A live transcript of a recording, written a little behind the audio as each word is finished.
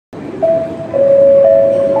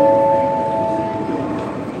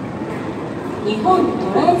本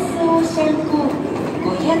トランスオーシャン航空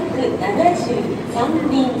573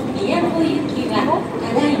便宮古行きはた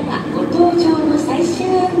だいまご搭乗の最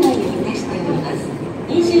終案内をいたしております。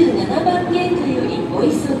27番ゲートよりお急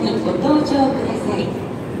ぎご搭乗ください。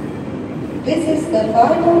This is the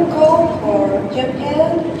final call for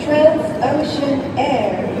Japan Transocean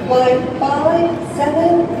Air Flight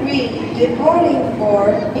 573 departing for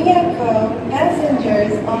Miyako.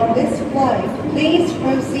 Passengers on this flight, please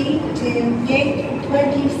proceed to Gate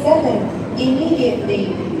 27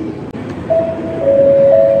 immediately.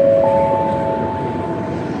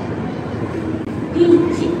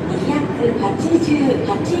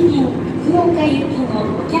 288便福岡行きの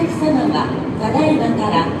お客様はただいまか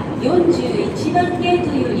ら41番ゲート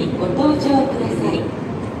よりご搭乗ください。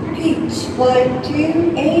Peach Flight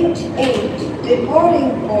 288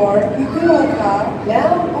 departing for Fukuoka,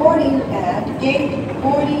 now boarding at Gate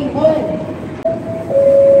 41.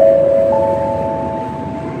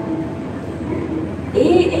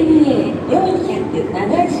 ANA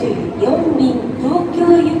 474便東京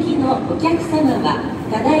行きのお客様は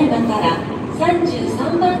ただいまから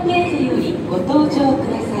33番ゲートよりご搭乗く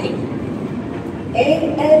ださい。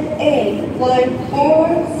ANA Flight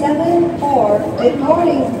 474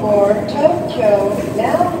 departing for Tokyo,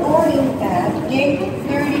 now boarding at Gate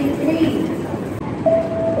 33.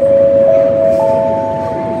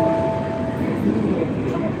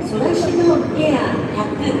 Sorashido Air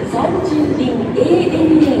 130便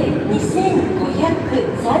ANA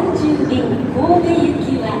 2530便神戸行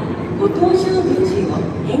きはご搭乗口を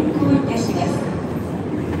変更いたします。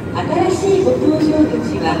新しいご搭乗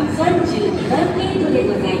口は32番ゲートで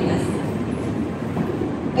ございます。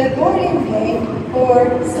The boarding gate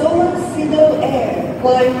for Sorachido Air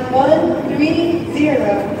Flight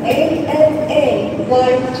 130 ANA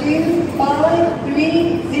Flight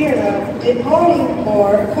 2530 departing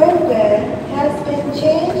for Kobe has been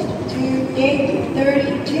changed to Gate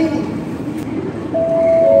 32.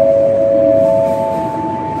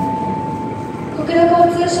 国土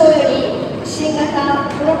交通省より新型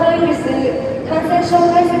コロナウイルス感染症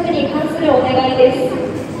対策に関するお願いです。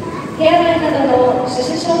手洗いなどの手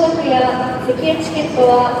指消毒や咳エチケット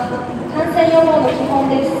は感染予防の基本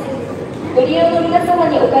です。ご利用の皆様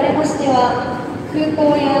におかれましては、空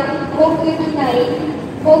港や航空機内、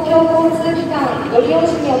公共交通機関ご利用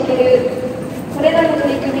時におけるこれらの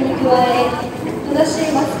取り組みに加え、正し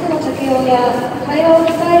いマスクの着用や会話を控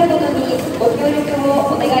えることにご協力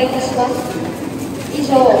をお願いいたします。以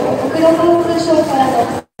上、国土交通省から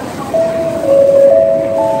の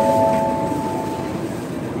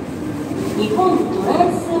日本トラン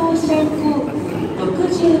スオーシャン航空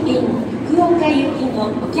60便福岡行きのお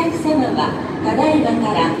客様はただいま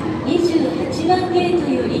から28番ゲート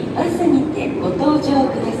よりバスにてご搭乗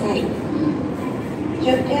ください。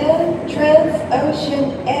Japan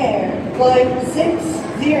Transocean Air Flight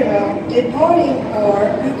 60 departing for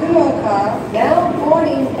Fukuoka, now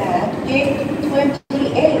boarding at Gate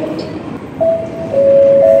 28.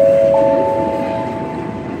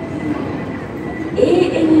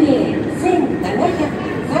 ANA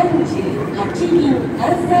 1738便関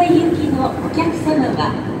西行きのお客様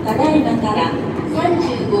はただいまから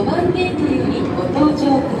35番ゲートよりご搭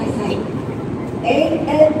乗ください。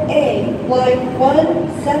ANA Flight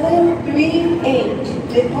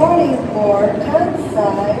 1738 departing for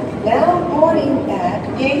Kansai, now boarding at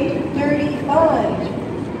Gate 35.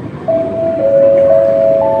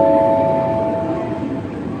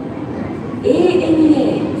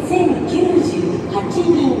 ANA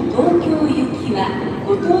 1098便東京行きは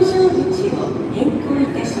ご搭乗口を変更い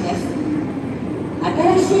たします。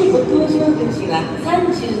新しいご搭乗口は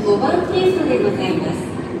35番ゲートでございます。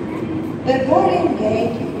The boarding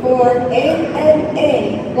gate for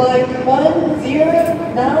ANA Flight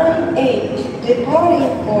 1098 departing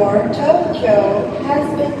for Tokyo has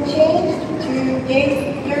been changed to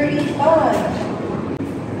Gate 35.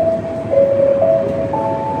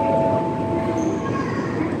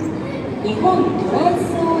 日本トランス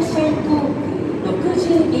オーシャン航空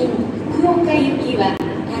60便福岡行きは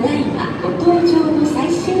ただいまご搭乗の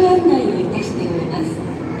最終案内をいたしております。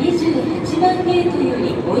28番ゲートよ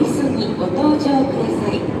りお急ぎご搭乗くださ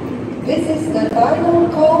い。This is the final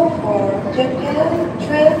call for Japan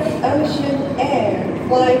Transocean Air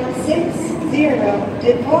Flight 60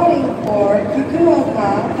 departing for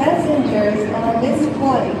Fukuoka. Passengers on this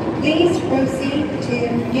flight, please proceed to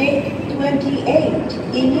Gate 28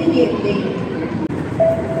 immediately.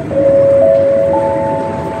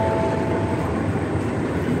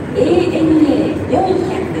 ANA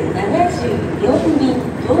 474便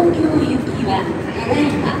東京行きはただい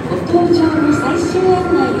まご搭乗の最終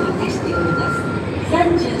案内をいたしております。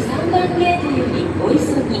33番ゲートよりお急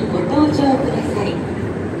ぎご搭乗ください。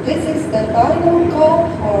This is the final call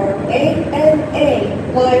for ANA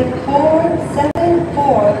Flight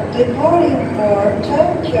 474 departing for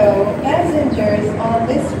Tokyo. Passengers on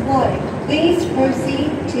this flight, please proceed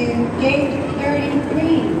to gate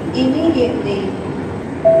 33 immediately.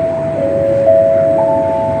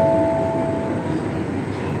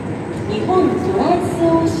 日本トランスオ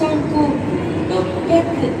ーシャン航空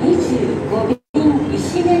625便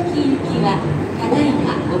石垣行きはただい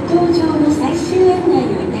まご搭乗の最終案内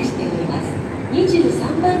をいたしております。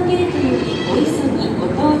23番ゲートよりお急ぎご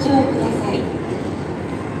搭乗ください。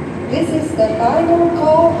This is the final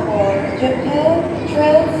call for Japan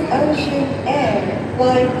Transocean Air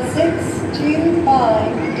Flight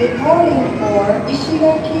 625 departing for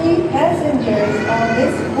Ishigaki. Passengers on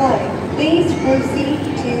this flight, please proceed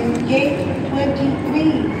to gate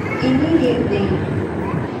 23 immediately.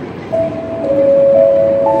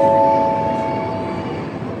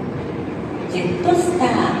 ジェットスタ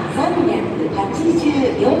ー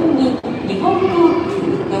384便、日本航空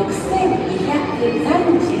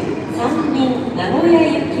6233便名古屋行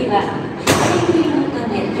きは日帰りのた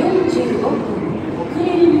め45分遅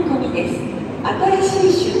れる見込みです。新し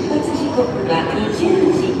い出発時刻は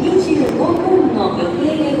20時25分の予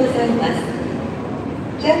定でございます。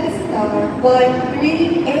Jetstar Flight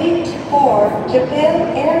 384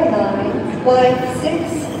 Japan Airlines Flight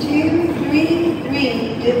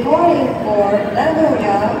 6233 departing for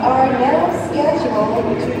Nagoya are now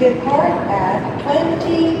scheduled to depart at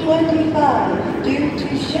 2025 due to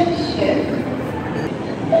shift.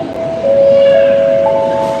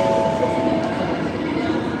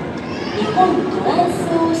 日本トランス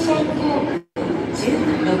オーシャン航空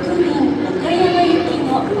16便岡山行き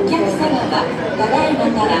のお客様はただいま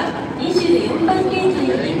から24番ゲート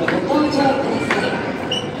よりご搭乗ください。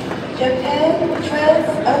Japan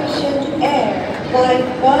Transocean Air Flight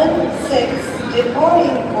 16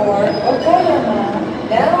 departing for Okayama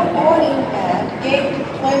now boarding at gate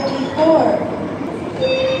 24.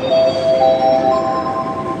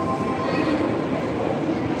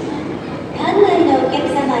 館内のお客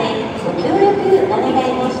様へご協力お願い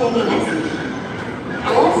申し上げます。お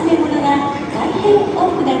忘れ物が大変多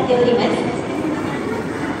くなっております。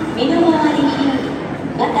身の回り品、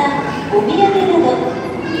またお土産など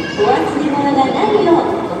お忘れ物がないよう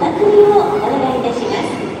ご確認をお願いいたしま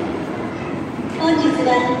す。本日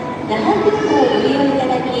は那覇空港をご利用いた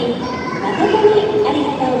だき誠にあり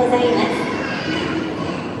がとうございます。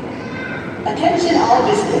 Attention all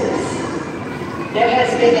visitors. There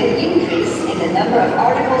has been an increase in the number of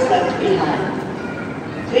articles left behind.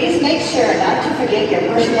 Please make sure not to forget your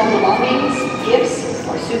personal belongings, gifts,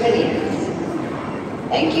 or souvenirs.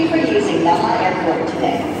 Thank you for using Naha Airport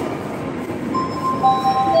today.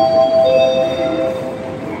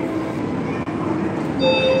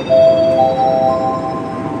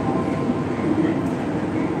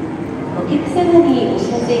 お客様にお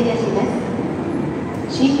知らせいたします。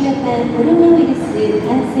新型コロナウイルス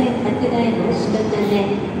感染拡大防止のた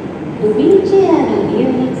め、ロビーチェアの利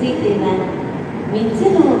用については、3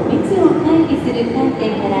つの密を回避する観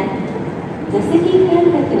点から、座席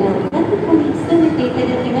間隔の確保に努めていた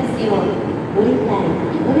だきますよう、ご理解、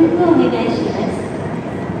ご協力をお願いします。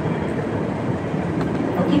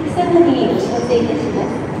お客様にお知らせいたしま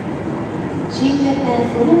す。新型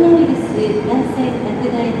コロナウイルス感染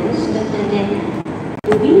拡大防止のため、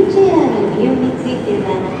ロビーチェアの利用について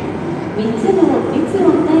は、3つの密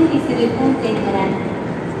を回避する観点から、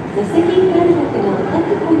座席間隔の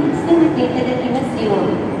確保に努めていただきますよう、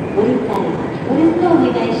ご理解、ご協力を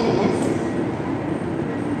お願いします。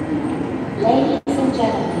Ladies and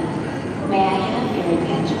gentlemen, may I have your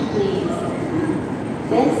attention please?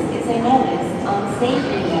 This is a notice on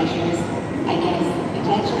safety measures against the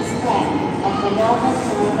potential spread of the novel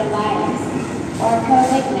coronavirus or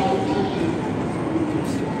COVID-19.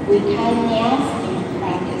 We kindly ask you to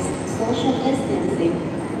practice social distancing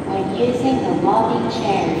when using the lobby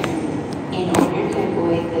chairs in order to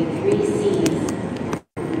avoid the 3 C's,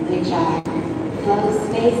 which are closed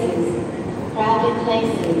spaces, crowded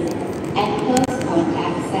places, and close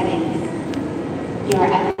contact settings. Your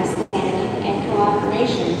understanding and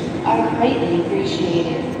cooperation are greatly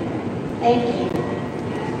appreciated. Thank you.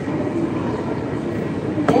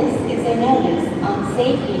 This is a notice on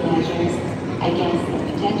safety measures against the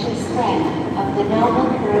potential spread of the novel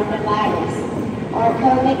coronavirus or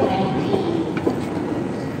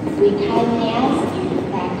COVID-19. We kindly ask you to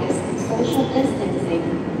practice social distancing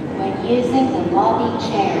when using the lobby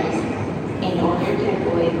chairs in order to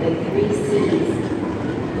avoid the 3 C's,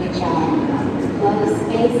 which are closed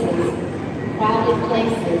spaces, crowded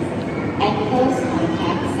places, and close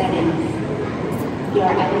contact settings. Your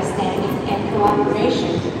understanding and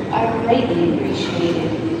cooperation are greatly appreciated.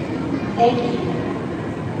 Thank you.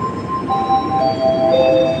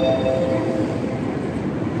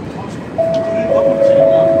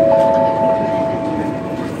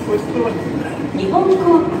 日本航空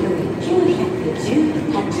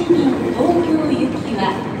918便東京行き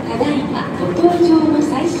はただいまご搭乗の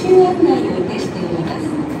最終案内をいたしております。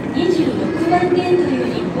26番ゲートよ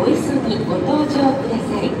りお急ぎご搭乗くださ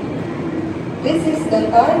い。 This is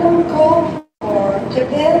the final call for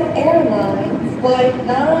Japan Airlines Flight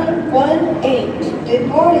 918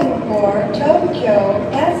 departing for Tokyo.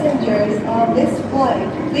 Passengers on this flight,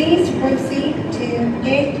 please proceed to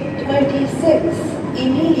Gate 26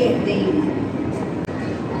 immediately.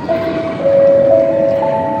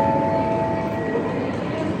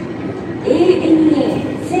 ANA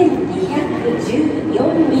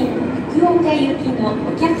 1214便福岡行きのお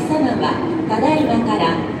客様はただいまか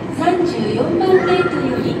ら34番ゲート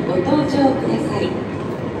よりご搭乗ください。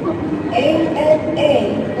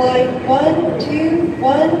 ANA Flight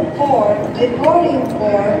 1214 departing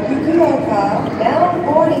for Fukuoka, now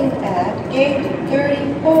boarding at Gate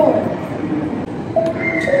 34.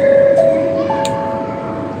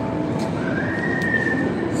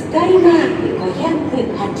 スカイマーク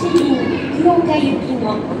508便福岡行き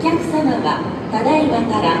のお客様はただいま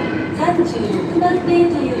から36番ゲ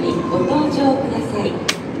ートよりご搭乗ください。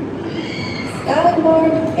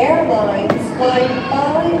 SkyRail Airlines Flight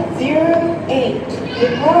 508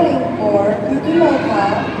 departing for Fukuoka,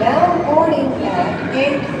 now boarding at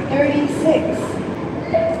Gate 36.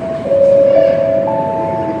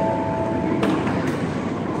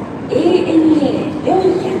 ANA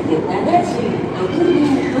 476便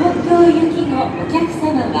東京行きのお客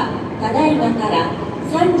様はただいまから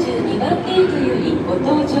32番ゲートよりご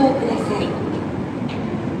搭乗ください。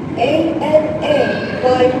 ANA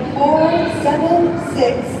Flight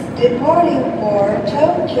 476 departing for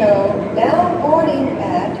Tokyo, now boarding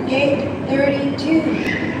at Gate 32.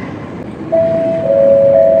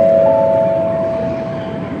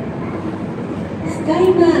 スカイ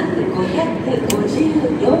マーク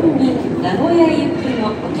554便名古屋行き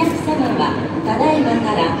のお客様はただいま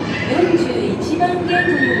から41番ゲー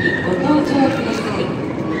トよりご搭乗ください。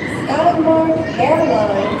 SkyRail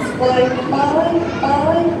Airlines Flight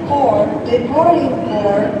 554 departing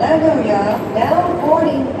for Nagoya, now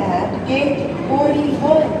boarding at Gate 41.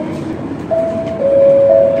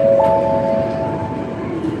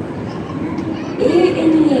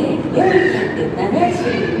 ANA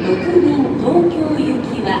 476便東京行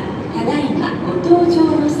きはただいまご搭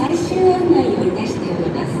乗の最終案内をいたしており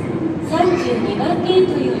ます。32番ゲー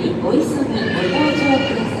トよりお急ぎご搭乗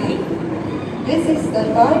ください。 This is the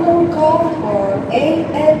final call for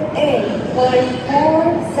ANA Flight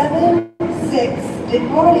 476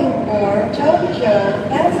 departing for Tokyo.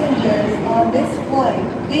 Passengers on this flight,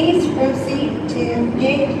 please proceed to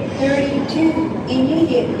Gate 32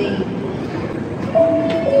 immediately.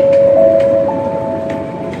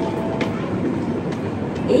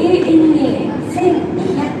 ANA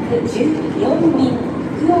 1214便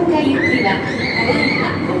福岡行きはただいま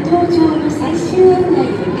ご搭乗の最終案内をい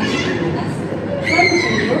たしております。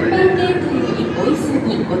34番ゲートよりお急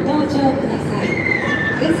ぎご搭乗ください。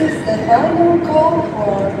 This is the final call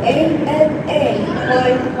for ANA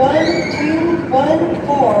Flight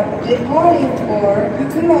 1214 departing for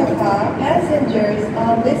Fukuoka. Passengers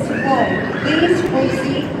on this flight, please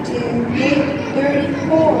proceed to Gate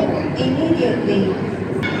 34 immediately.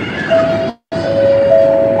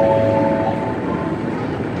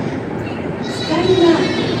 スカイマー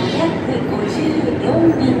ク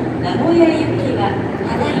554便名古屋行きは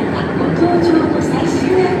ただいまご搭乗の最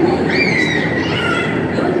終案内をいたしております。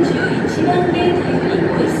41番ゲートよりお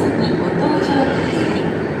急ぎご搭乗ください。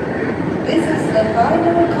 This is the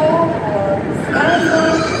final call for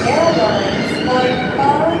SkyRail Airlines Flight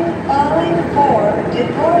 554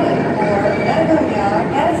 departing for Nagoya.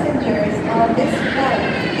 Passengers on this flight,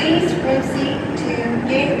 please proceed to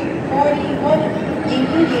Gate 41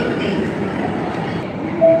 immediately.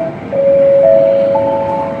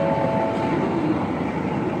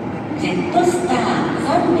 ジェットスター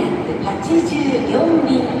384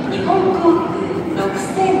便日本航空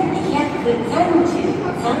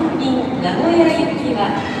6233便名古屋行きは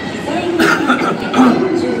機材付近で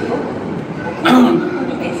45分遅れる見込み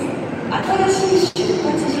です。新しい出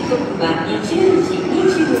発時刻は20時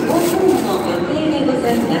25分の予定でご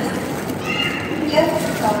ざいます。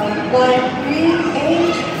 Jetstar Flight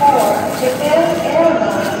 384 Japan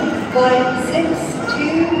Airlines Flight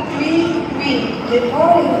 6233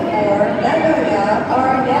 departing for Nagoya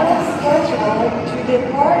are now scheduled to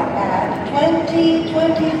depart at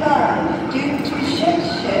 2025 due to shift.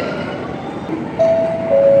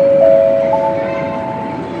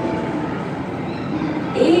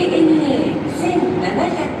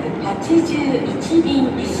 ANA1781 便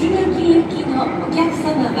石垣行きのお客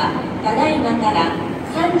様はただいまから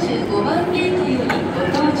35番ゲートよりご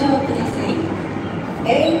搭乗ください。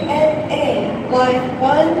ANA Flight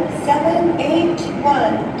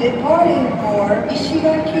 1781 departing for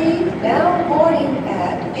Ishigaki, now boarding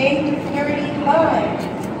at Gate 35.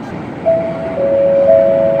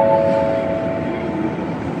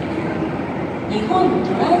 日本ト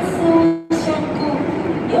ランスオーシャン航空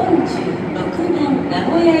46便名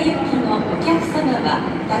古屋行きのお客様は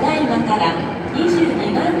ただいまから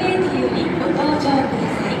22番ゲートよりご搭乗くだ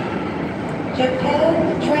さい。Japan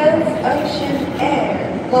Transocean Air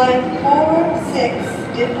Flight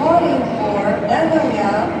 46 departing for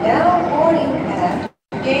Nagoya, now boarding at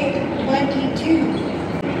Gate 22.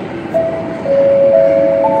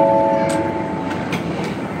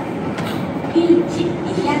 ピーチ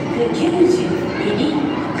292便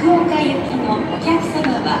福岡行きのお客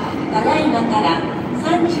様はただいまから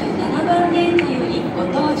37番ゲートよりご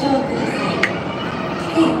搭乗ください。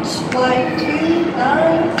Peach Flight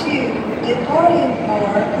 292 departing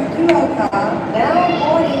for Fukuoka, now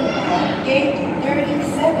boarding at Gate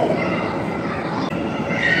 37.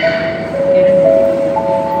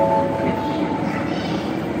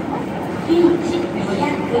 ピーチ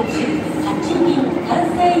218便関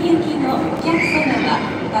西行きのお客様は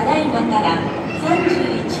ただいまから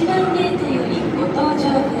31番ゲートよりご搭乗く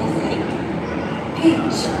ださい。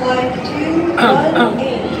Peach Flight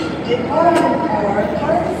 218 departing for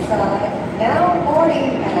Kansai, now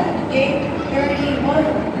boarding at Gate 31.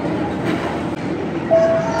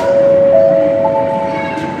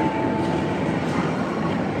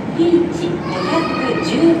 ピーチ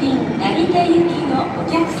510便成田行きのお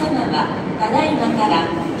客様はただいまから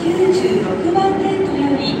96番ゲート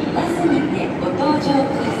よりバスにてご搭乗くだ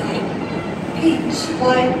さい。Peach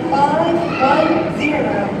Flight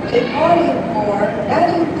 510 departing for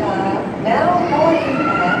Narita, now boarding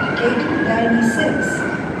at Gate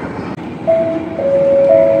 96.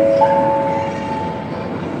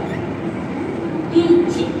 ピー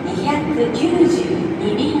チ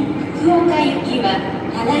292便福岡行きは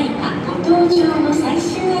ただいまご搭乗の最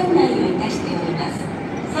終案内をいたしております。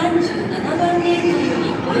37番ゲートより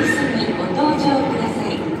お急ぎご搭乗くださ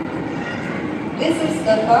い。This is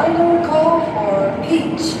the final call for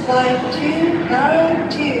Peach Flight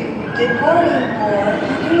 292 departing for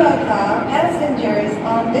Fukuoka. Passengers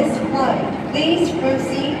on this flight, please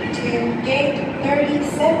proceed to Gate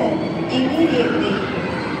 37 immediately.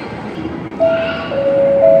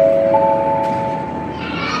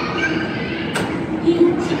 ピー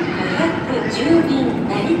チ510便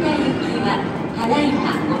成田行きはただい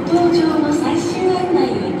まご搭乗の最終案内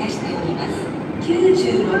をいたしております。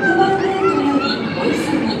96番ゲートよりお急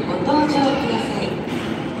ぎご搭乗ください。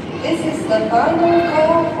This is the final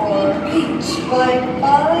call for Peach Flight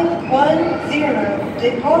 510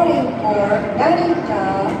 departing for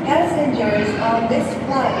Narita. Passengers on this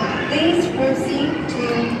flight, please proceed to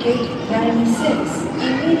Gate 96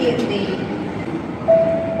 immediately.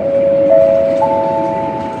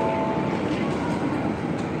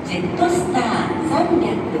 ジェットスター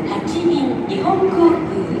308便日本航空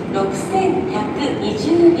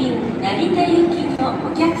6120便成田行きの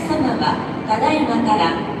お客様はただいまか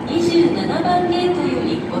ら27番ゲートよ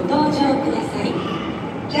りご搭乗ください。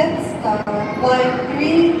 Jetstar Flight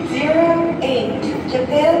 308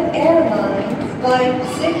 Japan Airlines Flight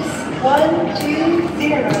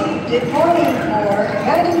 6120 departing for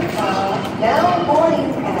Narita, now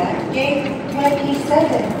boarding at Gate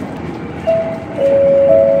 27.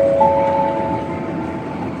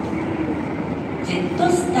 ジェット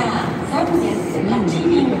スター308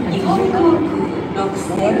便日本航空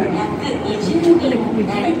6120便成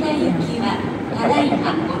田行きはただいま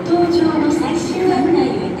ご搭乗の最終案内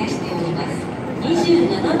をいたしております。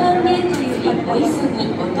27番ゲートよりお急ぎ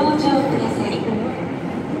ご搭乗ください。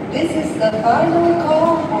This is the final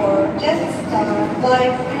call for Jetstar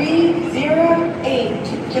Flight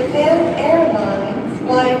 308 Japan Airlines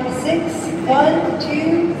Flight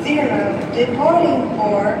 6120 departing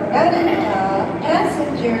for Narita.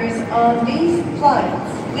 Passengers on these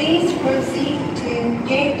flights, please proceed to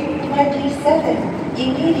Gate 27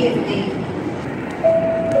 immediately.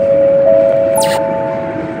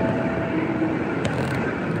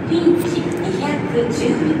 ピーチ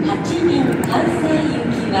218便関西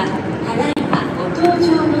行きはただいまご搭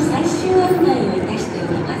乗の最終案内をいたしてお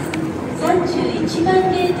ります。31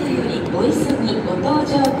番ゲートよりお急ぎご搭乗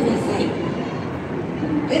ください。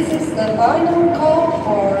This is the final call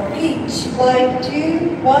for Peach Flight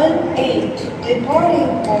 218,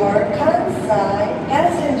 departing for Kansai.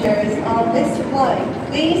 Passengers on this flight,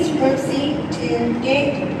 please proceed to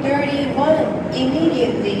Gate 31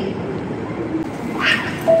 immediately.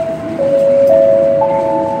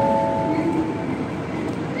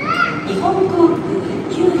 日本航空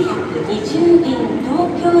920便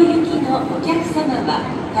東京行きのお客様は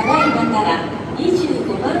ただいまから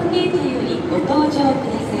25番ゲートよりご搭乗くださ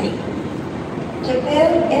い。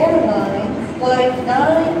 Japan Airlines Flight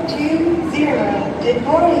 920,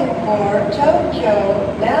 departing for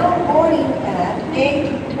Tokyo, now boarding at Gate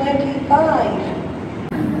 25.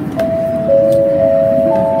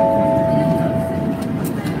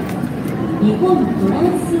 日本トラ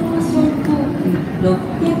ンスオーシャン航空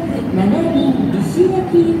607便石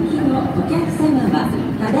垣行きのお客様は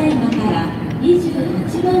ただいまから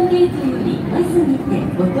28番ゲートよりバスにて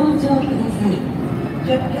ご搭乗ください。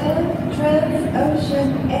 Japan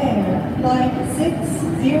Transocean Air Flight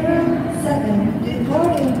 607,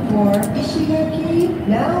 departing for Ishigaki,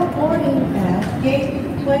 now boarding at Gate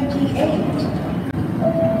 28.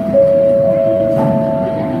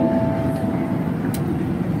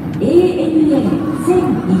 ANA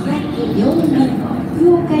 1204便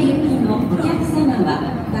福岡行きのお客様は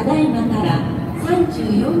ただいまから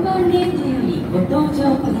34番ゲートよりご搭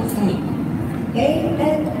乗ください。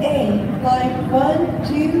 ANA Flight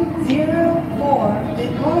 1204,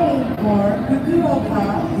 departing for Fukuoka,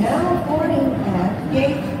 now boarding at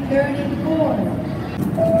Gate 34.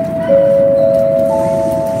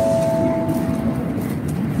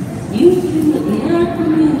 琉球エアーコ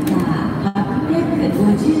ミューター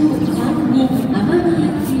853便奄美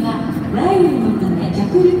行きは雷雨のため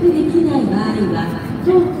着陸できない場合は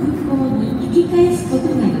当空港に引き返すこと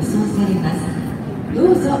が予想されます。ど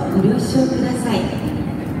うぞご了承ください。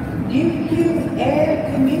 Ryukyu Air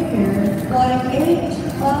Commuter Flight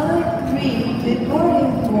 853,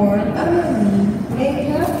 departing for Amami, may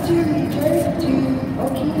have to return to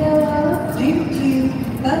Okinawa due to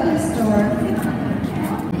thunderstorm.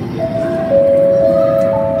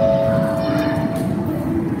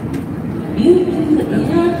 琉球エ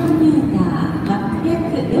アーコミューター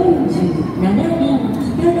847便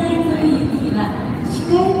北大の行きは視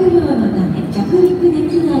界不良のため着陸で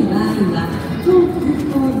きない場合は当空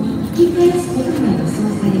港に引き返すことが予想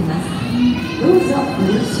されます。どうぞご了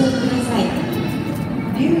承ください。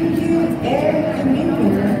 Ryukyu Air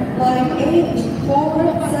Commuter Flight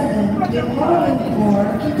 847, departing for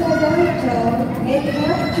Kitagaito, may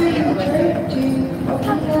have to return to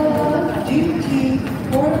Okinawa due to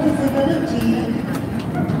poor visibility.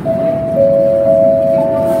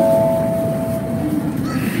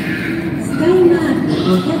 スカイマーク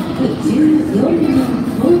514便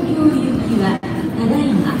東京行きはただい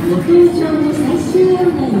まご搭乗の最終案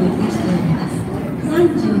内をいたしております。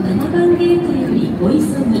37番ゲートよりお急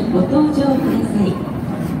ぎご搭乗ください。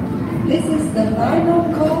 This is the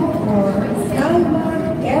final call for SkyRail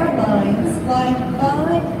Airlines Flight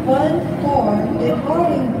 514,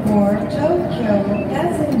 departing for Tokyo.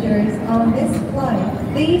 Passengers on this flight,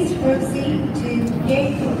 please proceed to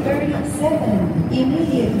Gate 37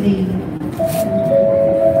 immediately.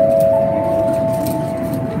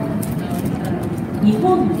 日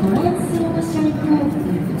本トランスオーシャン航空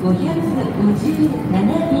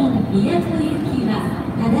557便宮古行きは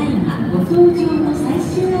ただいまご搭乗の最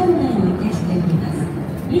終案内をいたしております。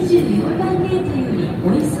24番ゲートより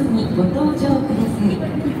お急ぎご搭乗ください。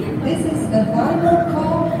 This is the final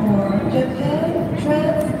call for Japan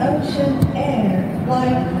Transocean Air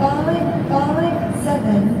Flight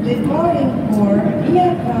 557, departing for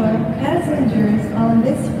Miyako. Passengers on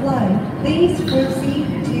this flight, please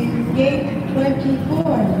proceed to Gate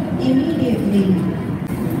 24 immediately.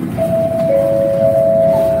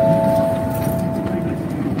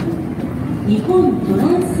 日本トラン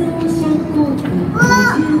スオーシャン航空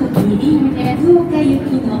52便福岡行き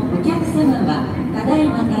のお客様はただい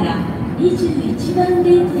まから21番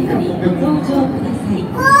ゲートよりご搭乗ください。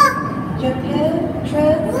 Japan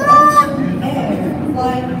Transocean Air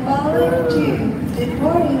Flight 52,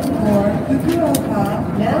 departing for Fukuoka,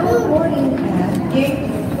 now boarding at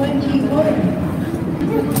Gate 21.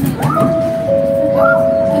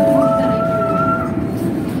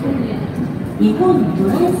 日本ト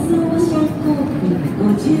ランスオーシャン航空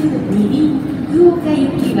52便福岡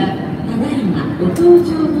行きはただいまご搭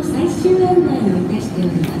乗の最終案内をいたしており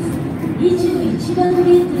ます。21番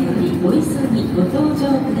ゲートよりお急ぎご搭乗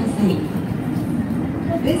ください。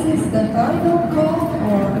 This is the final call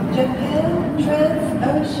for Japan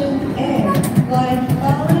Transocean Air Flight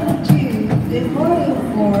 52, departing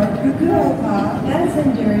for Fukuoka.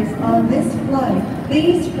 Passengers on this flight,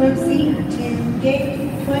 Please proceed to gate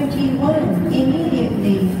 21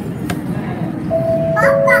 immediately.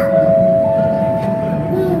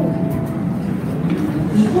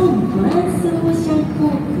 日本トランスオーシャン航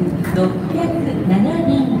空607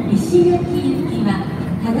便石垣行きは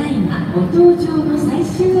ただいまご搭乗の最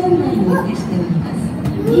終案内をいたしております。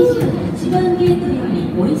28番ゲートよ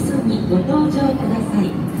りお急ぎご搭乗ください。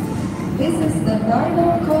This is the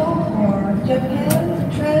final call for Japan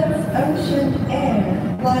Transocean Air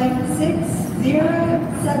Flight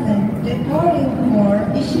 607 departing for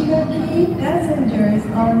Ishigaki. Passengers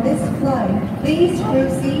on this flight, please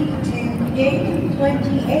proceed to gate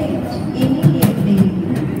 28 immediately.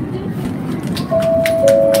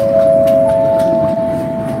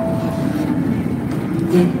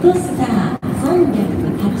 ジェットスター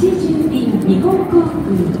380便日本航空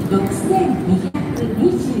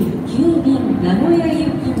6229便名古屋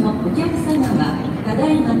行きのお客様はた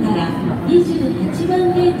だいまから28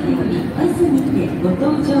番ゲートよりバスにてご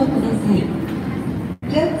搭乗ください。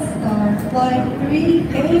 Jetstar Flight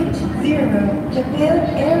 380 Japan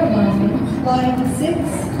Airlines Flight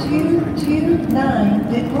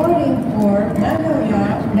 6229 departing for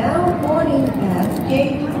Nagoya, now boarding at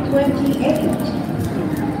gate 28.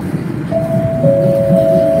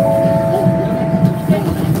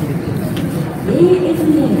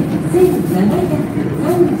 ANA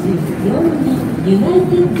 1734便ユナイテ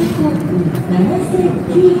ッド航空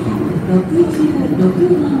7966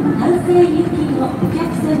便関西行きのお客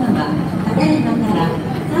様はただいまから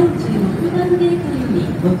36番ゲートより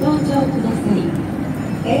ご搭乗ください。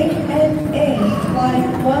 ANA Flight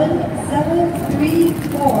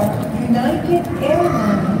 1734 United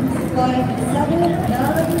Airlines Flight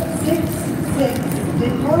 7966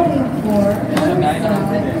 departing for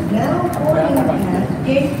Kansai, now boarding at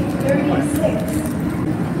gate 36.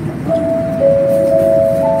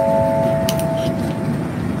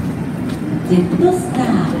 ジェットスター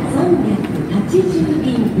380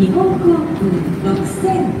便日本航空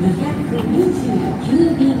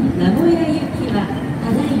6229便名古屋行きは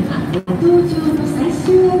ただいまご搭乗の最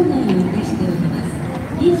終案内をいたしております。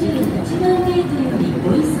28番ゲートより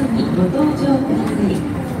お急ぎご搭乗くださ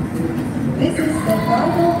い。 This is the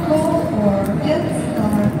final call for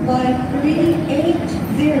Jetstar Flight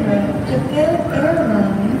 380 Japan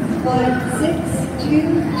Airlines Flight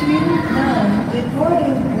 6229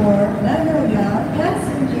 departing for Nagoya.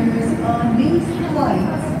 Passengers on these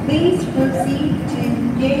flights, please proceed to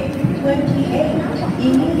gate 28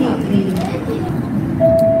 immediately.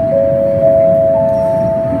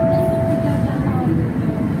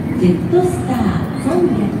 ジェットスター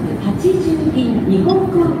380便日本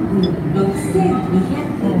航空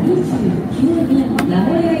6229便名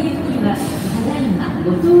古屋行きはただいま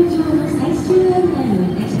ご搭乗の最終案内を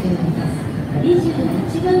いたしております。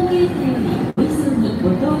28番ゲートよりお急ぎ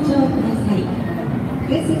ご搭乗ください。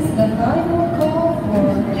 This is the final call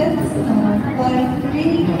for Jetstar Flight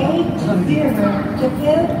 380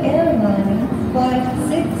 Japan Airlines Flight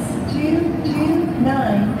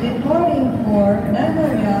 6229 departing for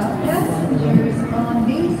Nagoya. Passengers on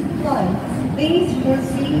these flights, please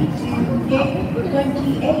proceed to gate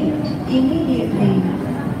 28 immediately.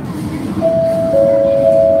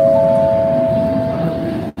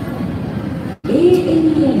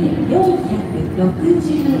 ANA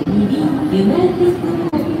 462便ユナイテッド航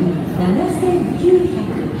空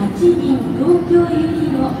7908便東京行き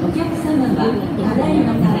のお客様はただい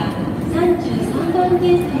まから33番ゲ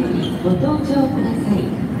ートよりご搭乗ください。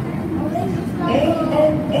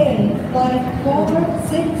 ANA Flight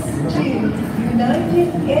 462 United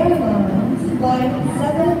Airlines Flight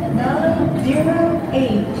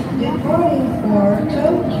 7908 departing for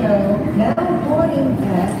Tokyo, now boarding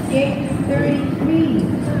at gate 33.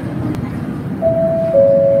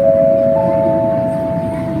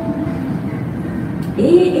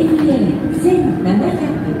 ANA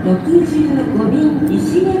 1765便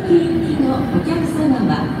石垣行きのお客様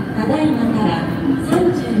はただいまから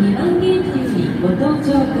32番ゲートよりご搭乗く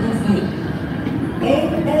ださい。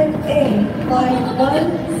 ANA Flight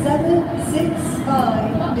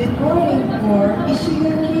 1765 departing for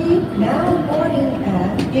Ishigaki, now boarding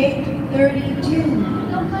at gate 32.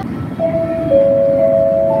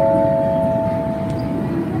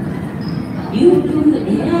 琉球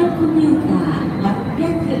エアーコミューター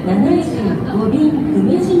875便久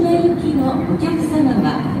米島行きのお客様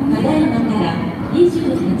はただいまから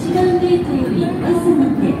28番ゲートよりバス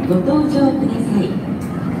にてご搭乗ください。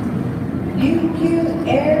 Ryukyu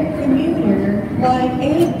Air Commuter Flight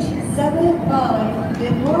 875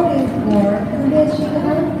 departing for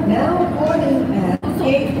Kumeshima, now boarding at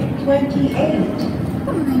gate 28.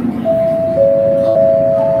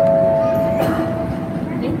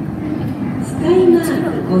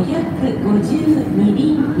 1552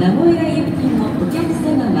便名古屋行きのお客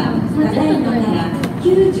様はただいまから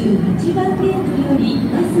98番ゲートより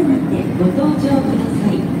バスにてご搭乗くださ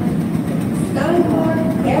い。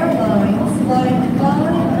SkyRail Airlines Flight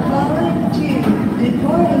 552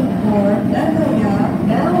 departing for Nagoya,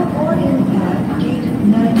 now boarding at Gate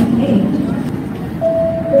 98.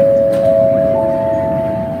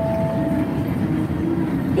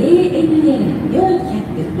 ANA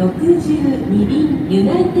 462便ユ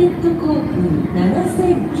ナイテッド航空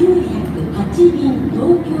7908便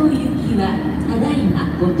東京行きはただいま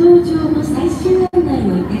ご搭乗の最終案内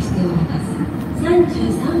をいたしております。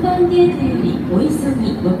33番ゲートよりお急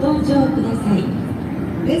ぎご搭乗ください。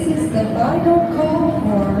This is the final call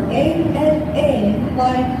for ANA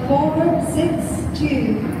Flight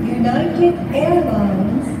 462 United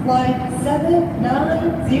Airlines Flight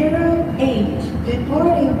 7908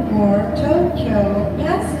 departing for Tokyo.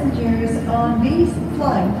 Passengers on these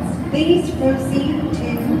flights, please proceed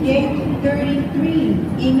to Gate 33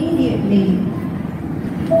 immediately.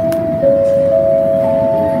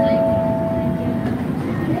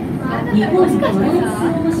 日本トランスオ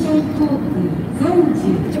ーシャン航空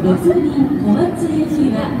36便小松行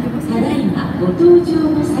きはただいまご搭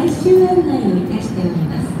乗の最終案内をいたしており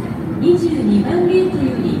ます。22番ゲート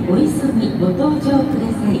よりお急ぎご搭乗く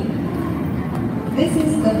ださい。This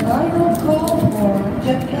is the final call for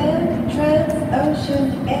Japan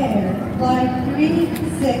Transocean Air Flight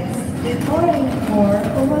 36 departing for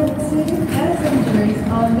Komatsu. Passengers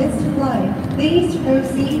on this flight, please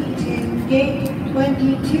proceed to Gate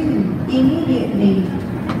 22 immediately.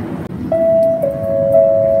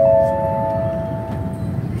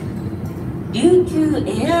 琉球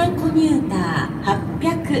エアーコミューター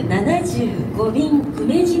875便久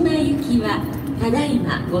米島行きはただい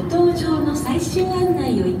まご搭乗の最終案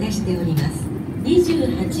内をいたしております。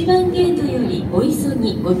28番ゲートよりお急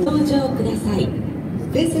ぎご搭乗ください。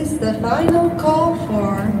This is the final call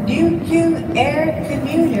for Ryukyu Air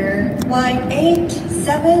Commuter Flight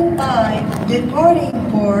 875 departing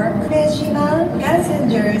for Kureshima.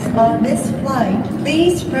 Passengers on this flight,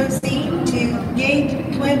 please proceed to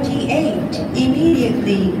Gate 28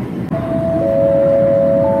 immediately.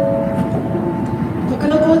 国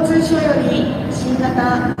土交通省より新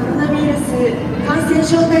型コロナウイルス感染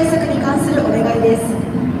症対策に関するお願いです。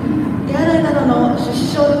手洗いなどの手指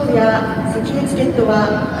消毒や咳エチケット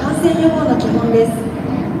は感染予防の基本です。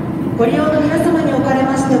ご利用の皆様におかれ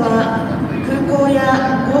ましては、空港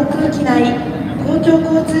や航空機内、公共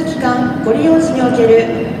交通機関ご利用時におけ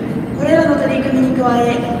るこれらの取り組みに加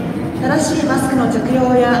え、正しいマスクの着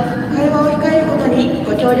用や会話を控えることに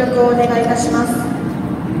ご協力をお願いいたします。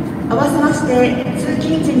合わせまして、通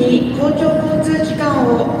勤時に公共交通機関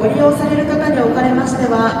をご利用される方におかれまして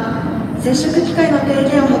は、接触機会の低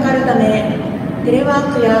減を図るため、テレワ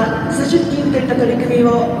ークや出勤といった取り組み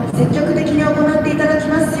を積極的に行っていただき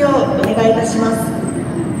ますようお願いいたします。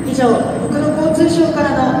以上、国土交通省か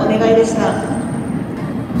らのお願いでした。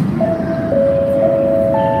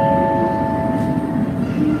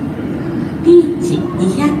ピーチ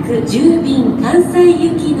210便関西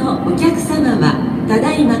行きのお客様はた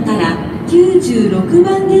だいまから96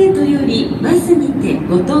番ゲートよりバスにて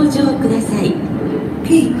ご搭乗ください。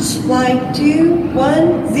Peach Flight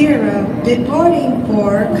 210 departing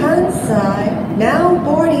for Kansai, now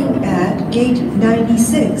boarding at Gate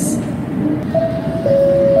 96.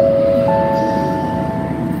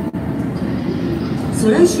 ソ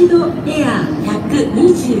ラシドエア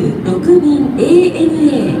126便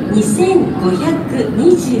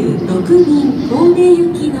ANA2526 便神戸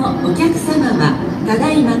行きのお客様はた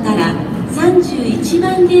だいまから31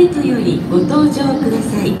番ゲートよりご搭乗くだ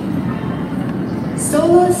さい。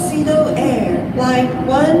Sola Sido Air Flight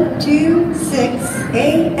 126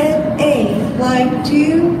 ANA Flight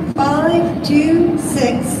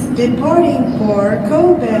 2526 departing for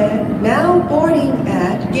Kobe, now boarding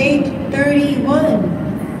at Gate 31.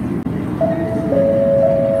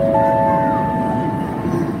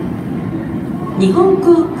 日本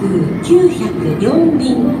航空904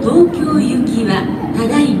便東京行きはた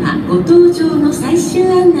だいまご搭乗の最終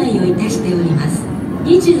案内をいたしております。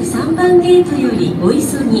23番ゲートよりお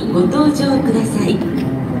急ぎご搭乗ください。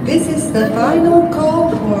This is the final call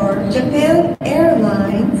for Japan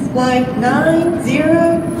Airlines Flight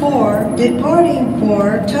 904 departing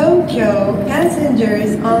for Tokyo.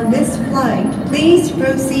 Passengers on this flight, please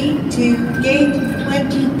proceed to Gate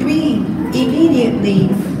 23 immediately.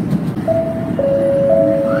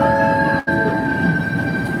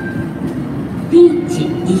 ピーチ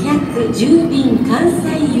210便関西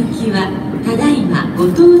行きはただいまご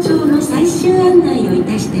搭乗の最終案内をい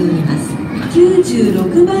たしております。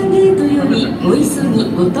96番ゲートよりお急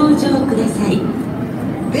ぎご搭乗ください。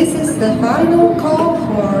 This is the final call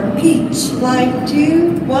for Peach Flight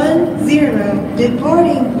 210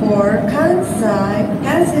 departing for Kansai.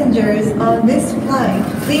 Passengers on this flight,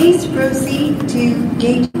 please proceed to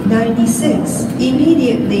gate 96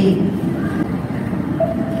 immediately.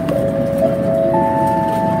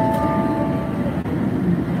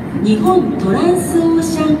 日本トランスオー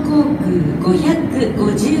シャン航空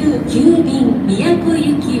559便宮古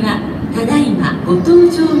行きはただいまご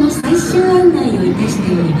搭乗の最終案内をいたし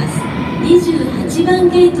ております。28番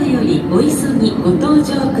ゲートよりお急ぎご搭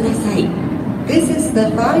乗ください。 This is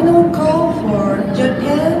the final call for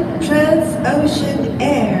Japan Transocean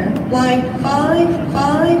Air Flight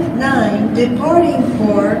 559 departing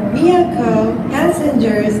for Miyako.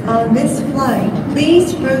 Passengers on this flight,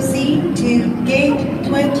 please proceed to gate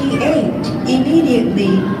 28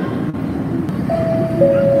 immediately.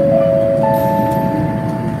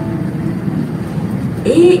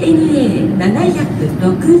 ANA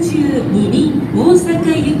 762便大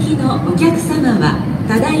阪行きのお客様は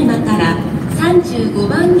ただいまから35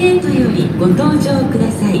番ゲートよりご搭乗くだ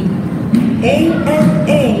さい。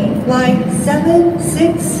 ANA Flight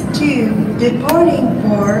 762 departing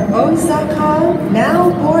for Osaka, now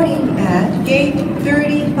boarding at gate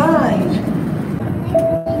 35.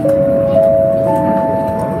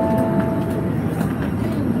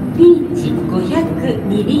 ピーチ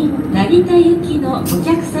502便成田行きのお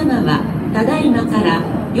客様はただいまから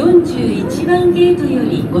41番ゲートよ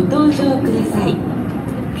りご搭乗ください。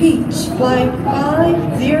 Peach Flight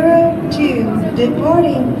 502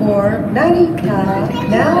 departing for Narita,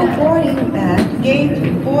 now boarding at gate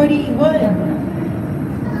 41.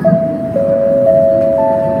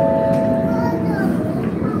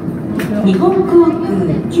 日本航空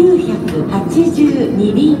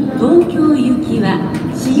982便東京行きは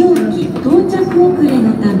使用機到着遅れ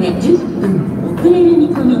のため10分遅れる見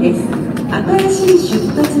込みです。新しい出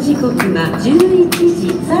発時刻は11時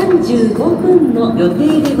35分の予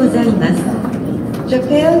定でございます。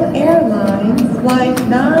 Japan Airlines Flight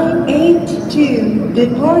 982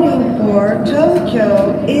 departing for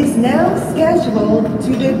Tokyo is now scheduled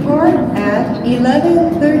to depart at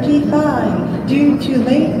 11:35 due to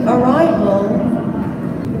late arrival.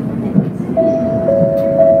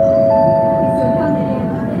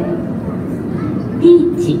 ピ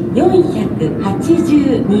ーチ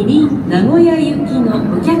482便名古屋行きの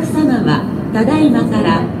お客様はただいまか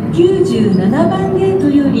ら97番ゲート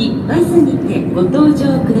よりバスにてご搭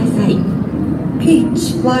乗ください。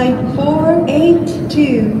 Peach Flight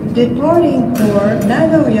 482 departing for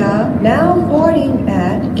Nagoya, now boarding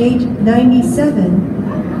at gate 97.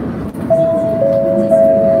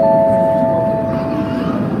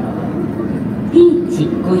 ピーチ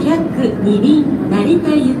502便成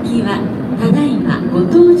田行きはただいまご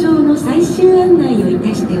搭乗の最終案内をい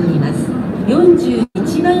たしております。41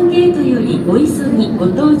番ゲートよりお急ぎご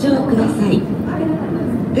搭乗ください。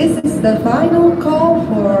 This is the final call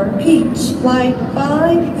for Peach Flight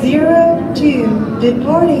 502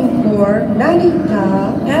 departing for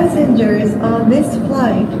Narita. Passengers on this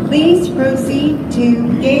flight, please proceed to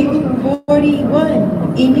gate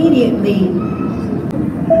 41 immediately.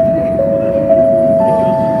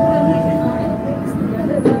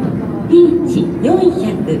 ピーチ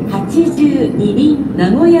482便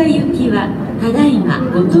名古屋行きはただいま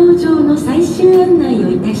ご搭乗の最終案内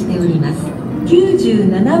をいたしております。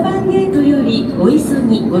97番ゲートよりお急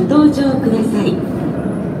ぎご搭乗ください。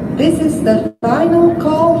 This is the final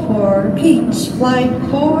call for Peach Flight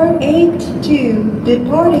 482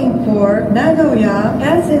 departing for Nagoya.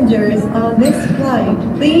 Passengers on this flight,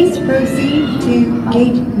 please proceed to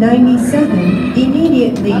gate 97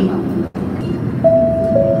 immediately.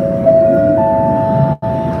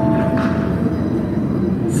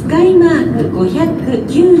 スカイマーク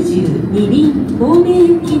592便神戸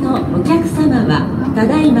行きのお客様はた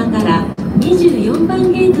だいまから24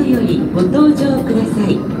番ゲートよりご搭乗くださ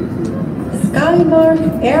い。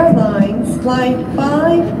 SkyMark Airlines Flight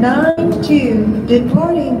 592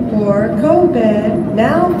 departing for Kobe,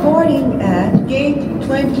 now boarding at gate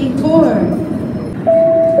 24.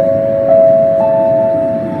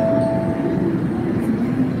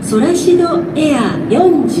 ソラシドエア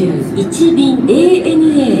41便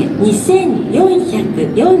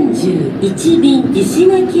ANA2441 便石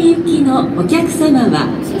垣行きのお客様は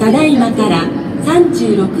ただいまから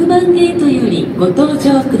36番ゲートよりご搭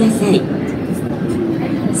乗ください。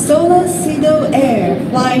 Sola Sido Air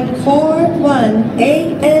Flight 41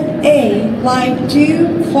 ANA Flight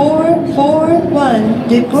 2441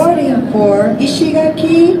 departing for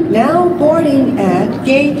Ishigaki, now boarding at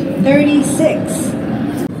gate 36.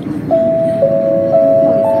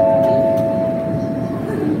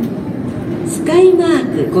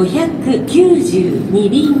 592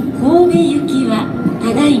便神戸行きは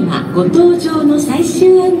ただいまご搭乗の最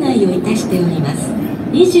終案内をいたしております。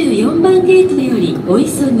24番ゲートよりお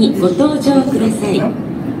急ぎご搭乗ください。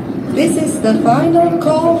This is the final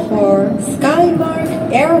call for SkyMark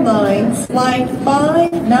Airlines Flight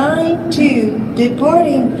 592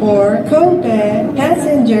 departing for Kobe.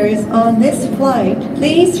 Passengers on this flight,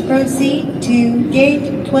 please proceed to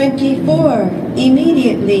Gate 24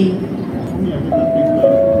 immediately.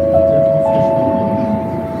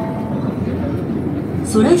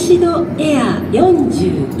 ソラシドエア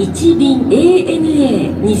41便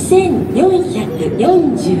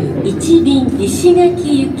ANA2441 便石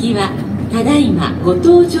垣行きはただいまご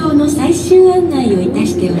搭乗の最終案内をいた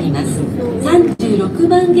しております。36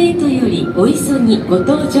番ゲートよりお急ぎご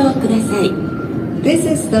搭乗ください。This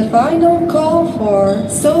is the final call for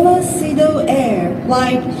Sorachido Air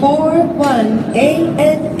Flight 41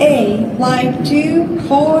 ANA Flight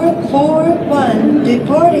 2441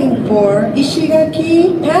 departing for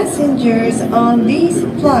Ishigaki. Passengers on these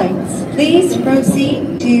flights, please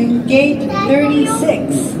proceed to Gate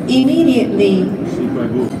 36 immediately.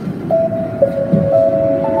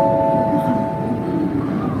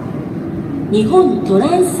 日本ト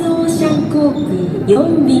ランスオーシャン航空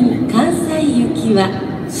4便関西行きは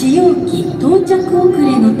使用機到着遅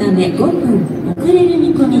れのため5分遅れる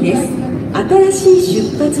見込みです。新しい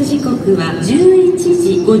出発時刻は11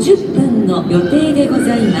時50分の予定でご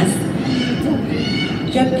ざいます。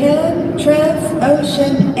Japan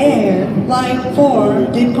Transocean Air Flight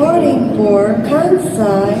 4 departing for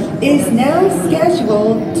Kansai is now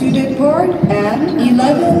scheduled to depart at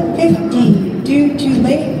 11:50 due to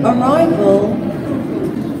late arrival.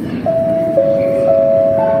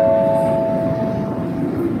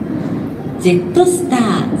 ジェットスター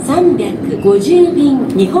350便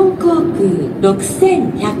日本航空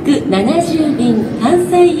6170便関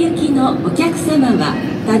西行きのお客様は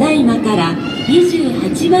ただいまから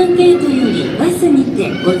28番ゲートよりバスにて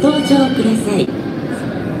ご搭乗ください。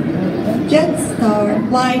Jetstar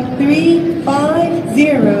Flight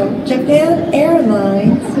 350 Japan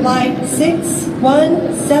Airlines Flight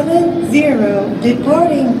 6170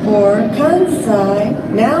 departing for Kansai,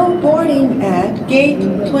 now boarding at Gate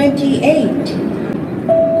 28.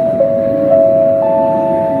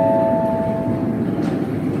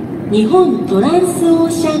 日本トランスオー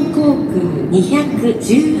シャン航空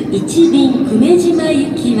211便久米島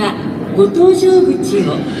行きはご搭乗口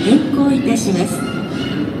を変更いたします。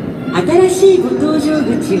新しいご搭乗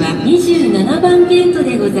口は27番ゲート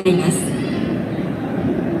でございます。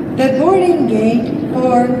The boarding gate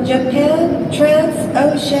for Japan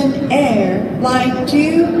Transocean Air Flight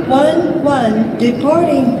 211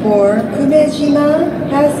 departing for Kumejima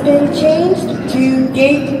has been changed to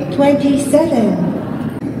Gate 27.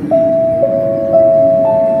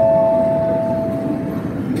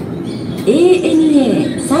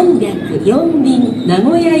 ANA304 便名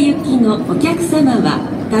古屋行きのお客様は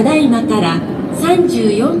ただいまから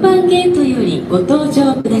34番ゲートよりご搭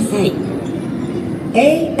乗ください。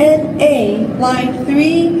ANA Flight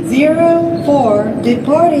 304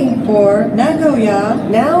 departing for Nagoya,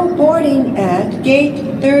 now boarding at Gate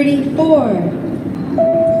 34.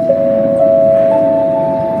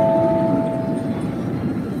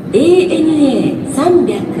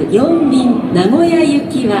 ANA304 便名古屋行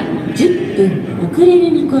きは10分遅れる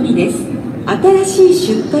見込みです。新しい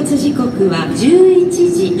出発時刻は11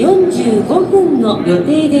時45分の予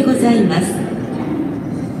定でございます。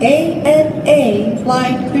ANA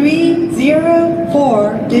Flight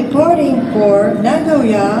 304 departing for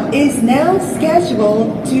Nagoya is now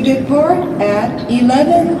scheduled to depart at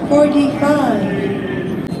 11:45.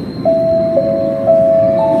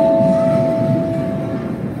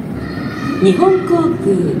 日本航空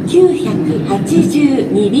982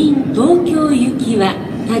便東京行きは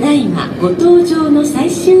ただいまご搭乗の最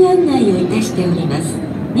終案内をいたしております。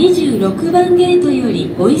26番ゲートよ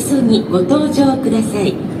りお急ぎご搭乗くださ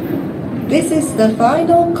い。This is the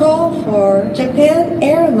final call for Japan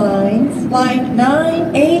Airlines Flight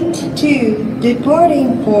 982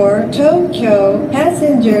 departing for Tokyo.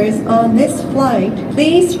 Passengers on this flight,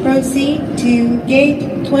 please proceed to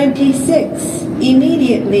Gate 26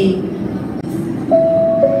 immediately.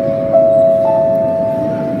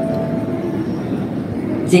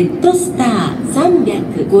 ジェットスター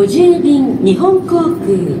350便日本航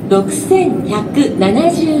空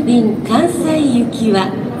6170便関西行き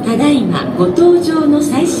はただいまご搭乗の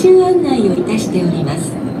最終案内をいたしておりま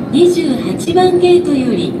す。28番ゲート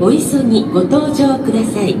よりお急ぎご搭乗くだ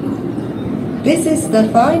さい。This is the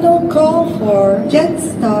final call for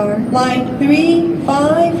Jetstar Flight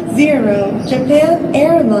 350 Japan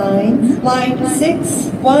Airlines Flight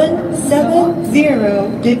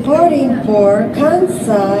 6170 departing for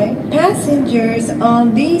Kansai. Passengers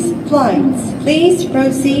on these flights, please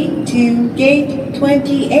proceed to Gate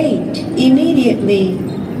 28 immediately.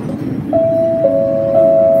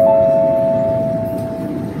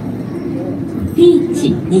 ピー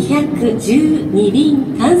チ212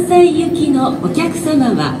便関西行きのお客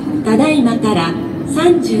様はただいまから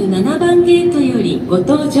37番ゲートよりご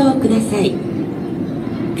搭乗ください。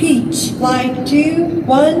 Peach Flight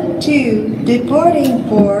 212 departing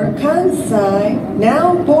for Kansai,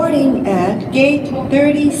 now boarding at Gate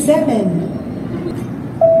 37.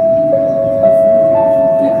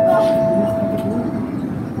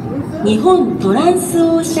 日本トランス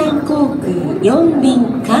オーシャン航空4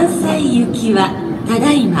便関西行きはた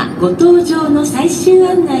だいまご搭乗の最終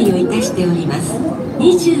案内をいたしております。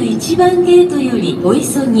21番ゲートよりお急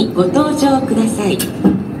ぎご搭乗ください。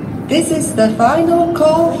 This is the final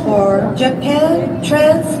call for Japan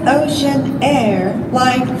Transocean Air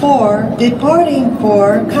Flight 4 departing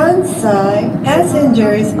for Kansai.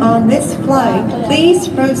 Passengers on this flight, please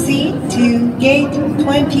proceed to Gate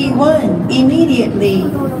 21 immediately.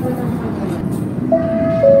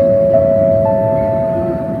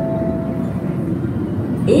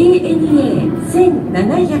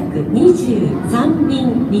 ANA1723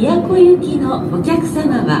 便宮古行きのお客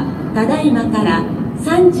様はただいまから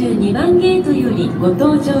32番ゲートよりご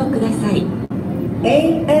搭乗ください。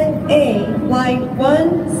 ANA Flight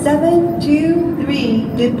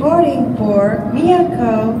 1723 departing for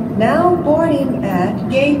Miyako, now boarding at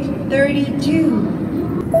Gate 32.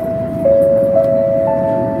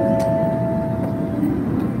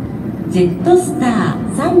 ジェットスター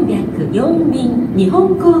304便日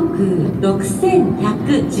本航空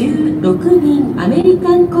6116便アメリ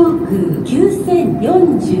カン航空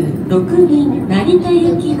9046便成田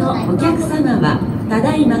行きのお客様はた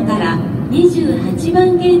だいまから28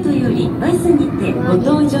番ゲートよりバスにてご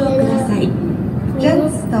搭乗ください。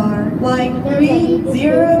 Jetstar Flight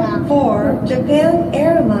 304 Japan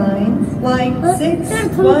Airlines Flight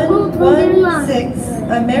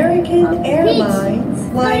 6116 American Airlines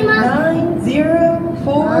Flight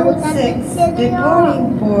 9046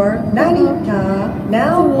 departing for Narita,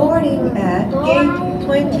 now boarding at Gate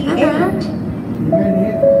 28.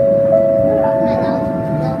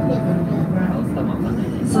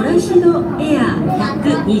 ソラシドエア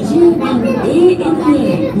120便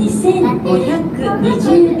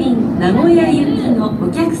ANA2520 便名古屋行きのお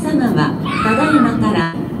客様はただいまか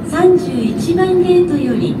ら31番ゲート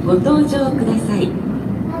よりご搭乗ください。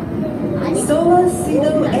 Sola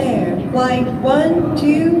Sido Air Flight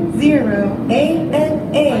 120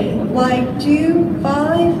 ANA Flight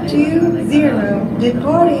 2520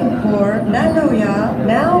 departing for Nagoya,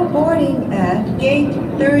 now boarding at Gate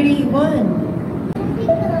 31.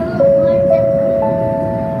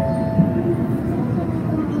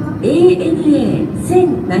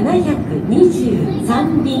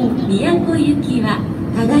 ANA1723 便宮古行きは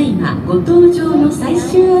ただいまご搭乗の最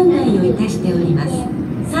終案内をいたしております。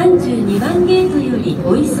32番ゲートより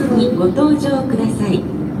お急ぎご搭乗ください。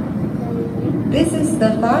 This is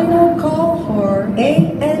the final call for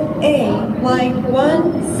ANA Flight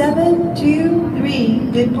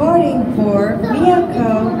 1723 departing for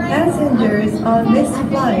Miyako. Passengers on this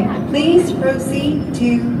flight, please proceed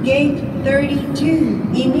to Gate 32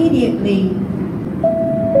 immediately.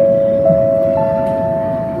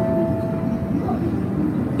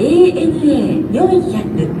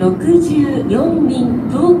 ANA464 便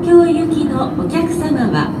東京行きのお客様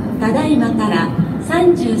はただいまから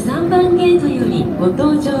33番ゲートよりご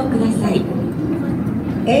搭乗ください。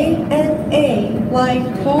 ANA Flight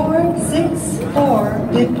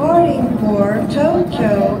 464 departing for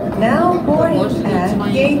Tokyo, now boarding at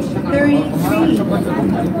Gate 33.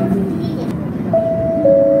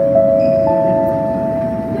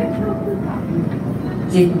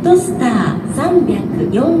 ジェットスター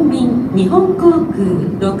304便日本航空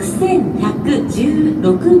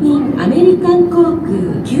6116便アメリカン航空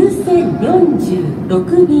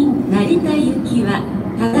9046便成田行きは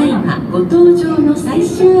ただいまご搭乗の最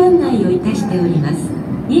終案内をいたしております。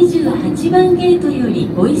28番ゲートよ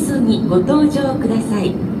りお急ぎご搭乗くださ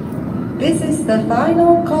い。 This is the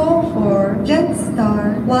final call for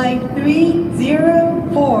Jetstar Flight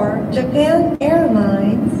 304 Japan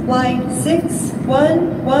Airlines Flight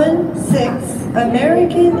 6116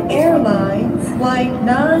 American Airlines Flight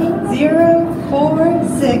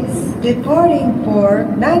 9046 departing for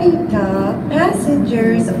Narita.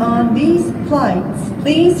 Passengers on these flights,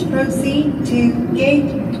 please proceed to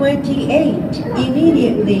Gate 28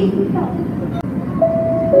 immediately.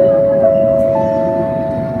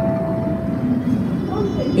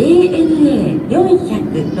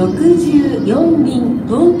 464便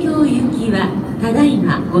東京行きはただい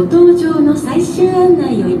まご搭乗の最終案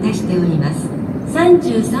内をいたしております。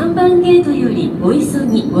33番ゲートよりお急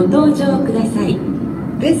ぎご搭乗ください。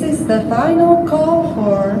This is the final call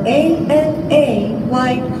for ANA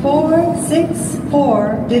Flight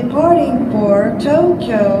 464 departing for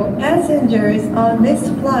Tokyo. Passengers on this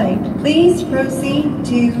flight, please proceed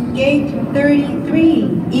to Gate 33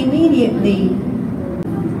 immediately.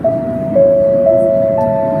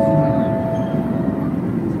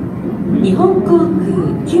 日本航空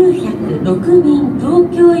906便東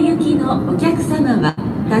京行きのお客様は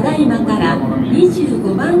ただいまから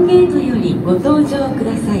25番ゲートよりご搭乗く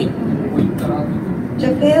ださい。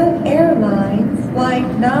Japan Airlines Flight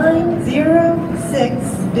 906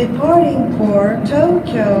 departing for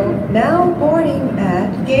Tokyo, now boarding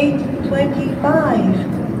at Gate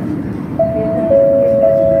 25.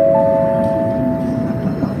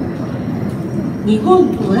 日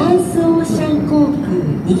本トランスオーシャン航空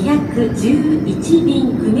211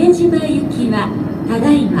便久米島行きはた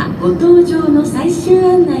だいまご搭乗の最終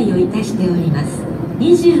案内をいたしております。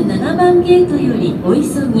27番ゲートよりお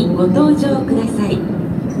急ぎご搭乗ください。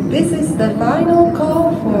This is the final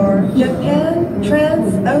call for Japan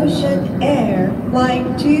Transocean Air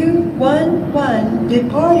Flight 211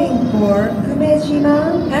 departing for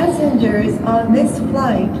Kumejima. Passengers on this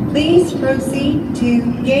flight, please proceed to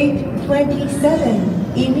Gate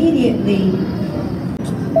 27 immediately.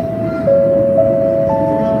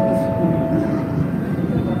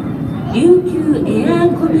 琉球エア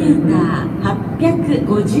ーコミューター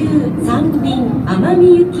853便奄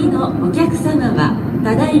美行きのお客様は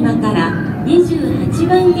ただいまから28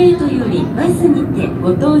番ゲートよりバスにてご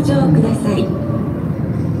搭乗ください。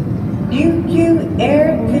Ryukyu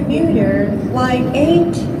Air Commuter Flight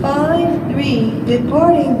 853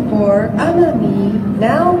 departing for Amami,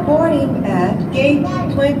 now boarding at Gate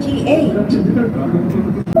 28.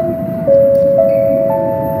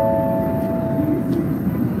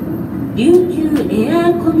 琉球エ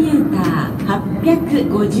アーコミューター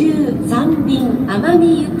853便奄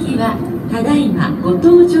美行きはただいまご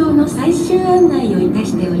搭乗の最終案内をいた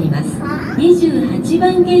しております。28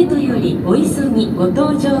番ゲートよりお急ぎご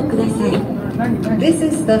搭乗ください。This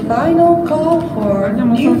is the final call for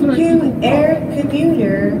Ryukyu Air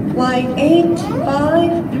Commuter Flight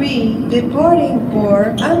 853 departing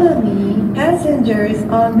for Amami. Passengers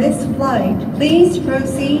on this flight, please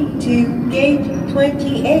proceed to Gate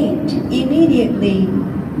 28 immediately.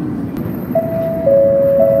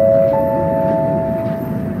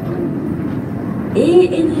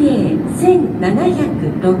 ANA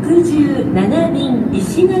 1767便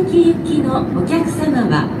石垣行きのお客様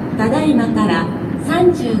はただいまから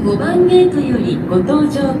35番ゲートよりご搭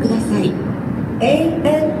乗ください。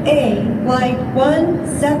ANA Flight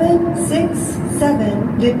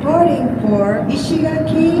 1767 departing for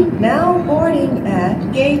Ishigaki, now boarding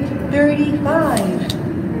at Gate 35.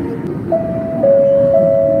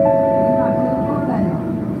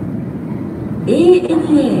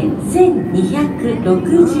 ANA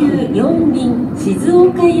 1264便静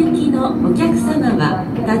岡行きのお客様は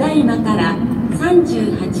ただいまから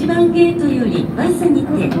38番ゲートよりバスに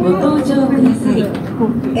てご搭乗ください。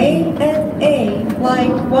ANA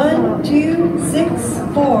Flight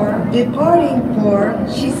 1264 departing for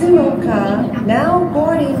Shizuoka, now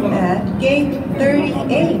boarding at Gate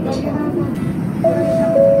 38.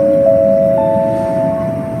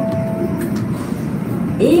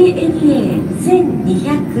 ANA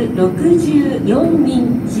 1264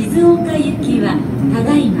便静岡行きはた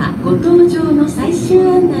だいまご搭乗の最終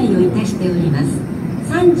案内をいたしております。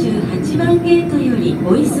38番ゲートより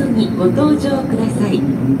お急ぎご搭乗ください。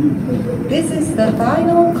This is the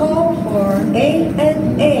final call for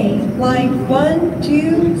ANA Flight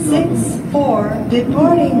 1264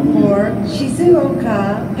 departing for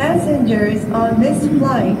Shizuoka. Passengers on this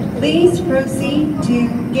flight, please proceed to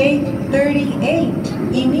Gate 38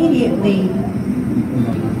 immediately.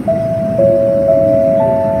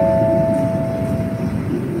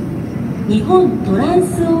日本トラン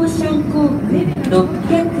スオーシャン航空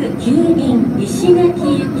609便石垣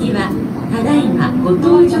行きはただいまご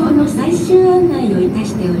搭乗の最終案内をいた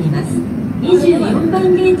しております。24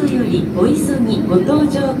番ゲートよりお急ぎご搭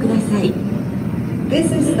乗ください。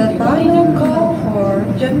This is the final call for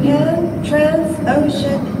Japan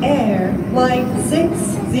Transocean Air Flight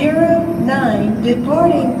 609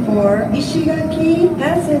 departing for Ishigaki.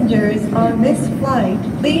 Passengers on this flight,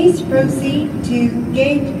 please proceed to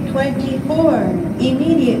Gate 24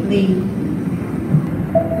 immediately.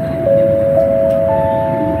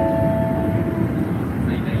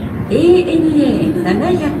 ANA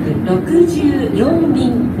 764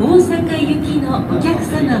便大阪行きのお客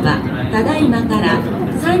様はただいまから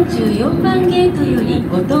34番ゲートより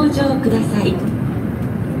ご搭乗ください。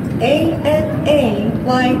ANA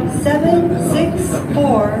Flight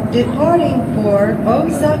 764 departing for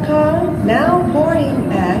Osaka, now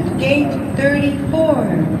boarding at Gate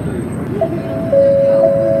 34.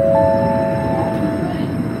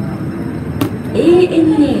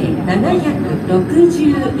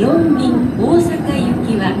 ANA764 便大阪行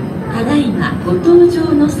きはただいまご搭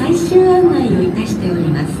乗の最終案内をいたしており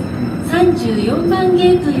ます。34番ゲ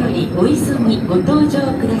ートよりお急ぎご搭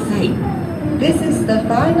乗ください。This is the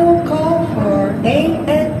final call for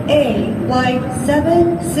ANA Flight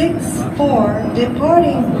 764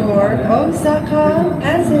 departing for Osaka.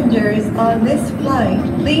 Passengers on this flight,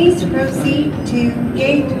 please proceed to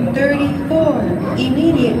Gate 34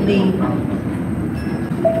 immediately.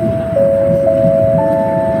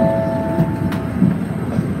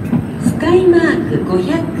 スカイマーク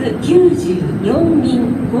594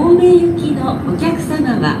便神戸行きのお客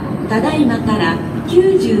様はただいまから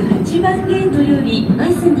98番ゲートよりバ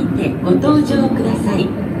スにてご搭乗ください。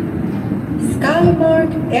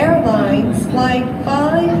Skymark Airlines Flight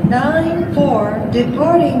 594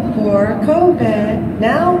 departing for Kobe,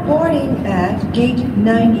 now boarding at Gate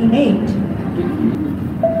 98.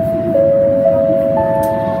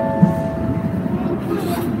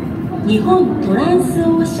 日本トランス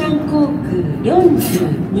オーシャン航空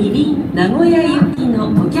42便名古屋行き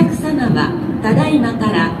のお客様はただいま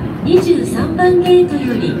から23番ゲート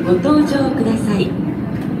よりご搭乗ください。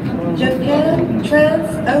Japan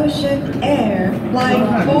Transocean Air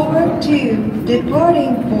Flight 42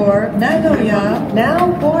 departing for Nagoya,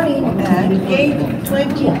 now boarding at Gate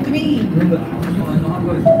 23.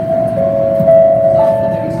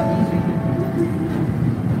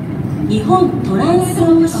 日本トランス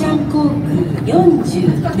オーシャン航空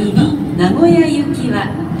42便名古屋行きは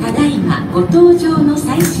ただいまご搭乗の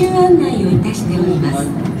最終案内をいたしております。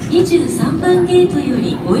23番ゲートよ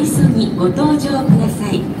りお急ぎご搭乗くだ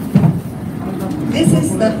さい。This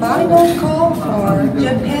is the final call for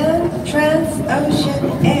Japan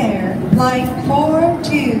Transocean Air Flight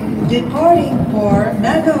 42 departing for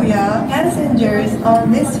Nagoya. Passengers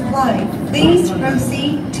on this flight, please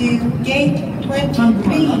proceed to Gate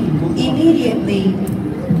 23 immediately.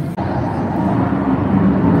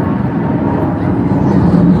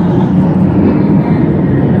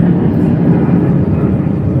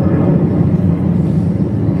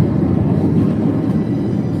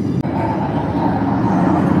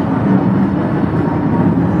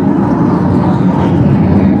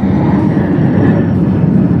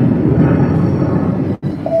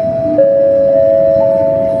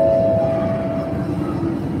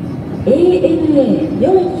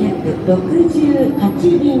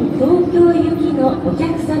 468便東京行きのお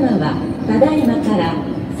客様はただいまから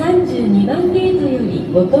32番ゲートより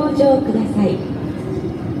ご搭乗ください。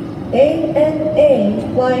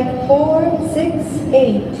ANA Flight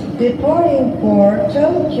 468 departing for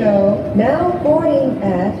Tokyo, now boarding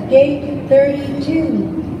at Gate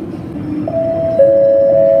 32.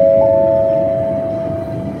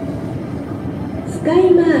 スカ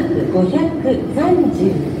イマーク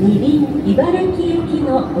532便茨城行き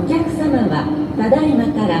のお客様はただいま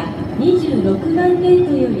から26番ゲー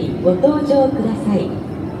トよりご搭乗ください。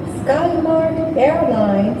Skymark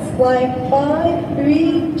Airlines Flight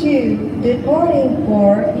 532 departing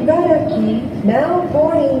for Ibaraki, now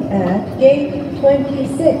boarding at Gate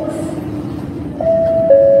 26.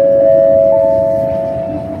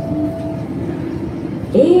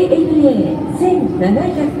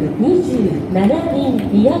 ANA1727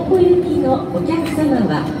 便宮古行きのお客様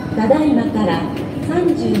はただいまから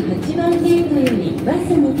38番ゲートよりバ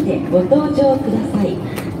スにてご搭乗ください。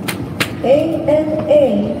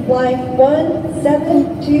ANA Flight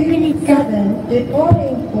 1727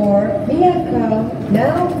 departing for Miyako,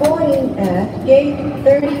 now boarding at Gate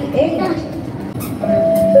 38.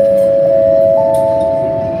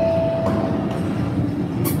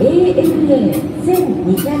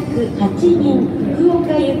 ANA1208 便福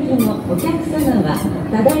岡行きのお客様は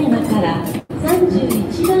ただいまから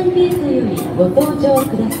31番ゲートよりご搭乗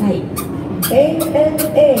ください。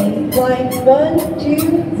ANA Flight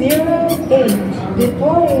 1208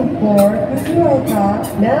 departing for Fukuoka,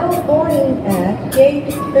 now boarding at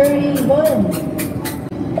Gate 31.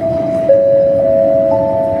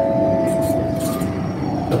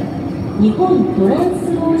 日本トランス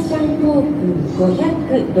オーシャン航空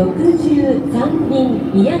563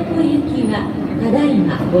便宮古行きはただい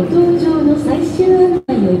まご搭乗の最終案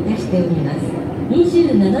内をいたしております。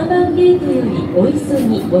27番ゲートよりお急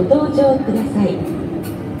ぎご搭乗ください。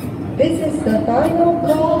This is the final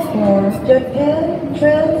call for Japan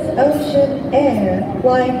Transocean Air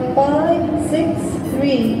Flight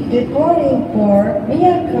 563 departing for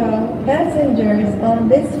Miyako. Passengers on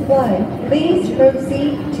this flight, please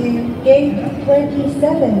proceed to gate 27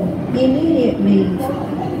 immediately.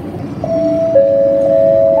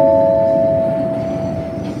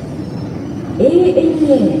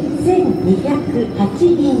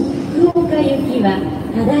 ANA1208 便福岡行きは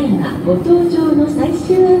ただいまご搭乗の最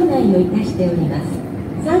終案内をいたしております。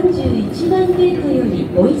31番ゲートより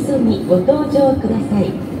お急ぎご搭乗くださ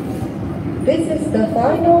い。This is the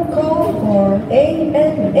final call for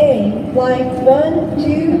ANA Flight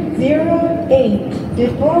 1208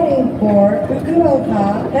 departing for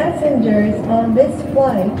Fukuoka. Passengers on this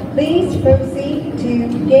flight, please proceed to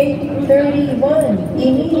gate 31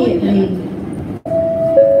 immediately.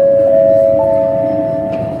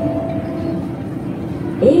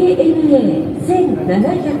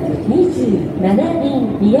 ANA1727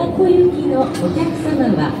 便宮古行きのお客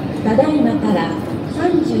様はただいまから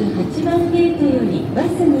38番ゲートよりバ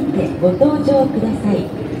スにてご搭乗ください。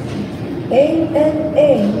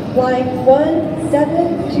ANA Flight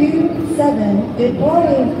 1727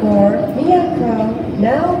 departing for Miyako,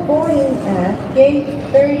 now boarding at gate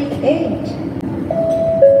 38.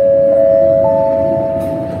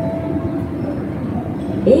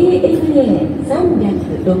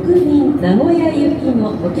 ANA306 便名古屋行き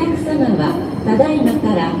のお客様はただいま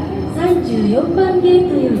から34番ゲー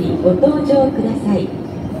トよりご搭乗ください。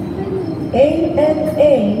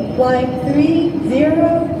ANA Flight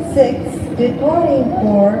 306 departing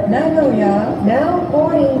for Nagoya, now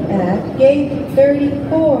boarding at gate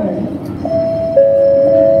 34.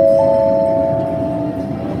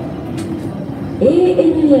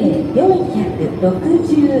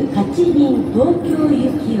 ANA468 便東京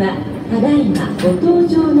行きはただいまご搭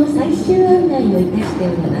乗の最終案内をいたしてお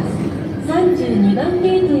ります。32番ゲ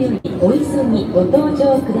ートよりお急ぎご搭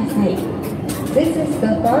乗ください。This is the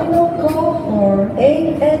final call for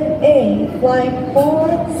ANA Flight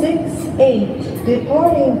 468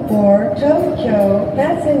 departing for Tokyo.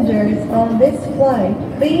 Passengers on this flight,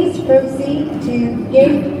 please proceed to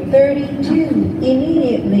gate 32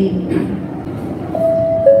 immediately.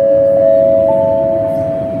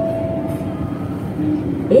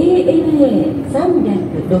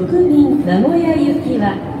 ANA306 便名古屋行き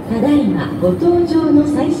はただいまご搭乗の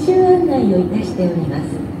最終案内をいたしております。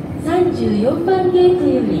34番ゲート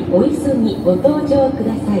よりお急ぎご搭乗く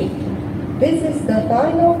ださい。This is the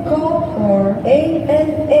final call for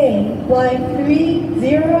ANA Flight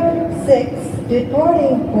 306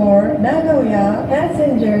 departing for Nagoya.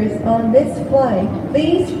 Passengers on this flight,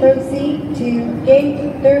 please proceed to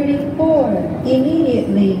gate 34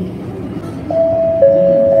 immediately.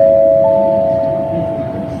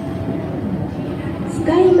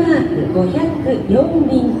 SkyMark504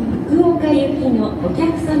 便福岡行きのお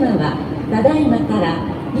客様はただいまから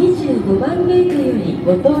25番ゲートより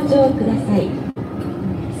ご搭乗ください。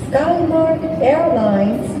SkyMark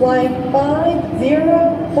Airlines Flight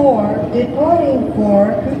 504 departing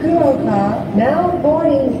for Fukuoka, now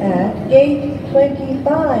boarding at gate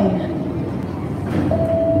 25.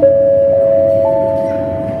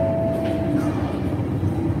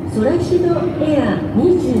ソラシドエア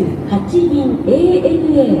28便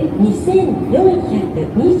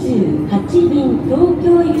ANA2428 便東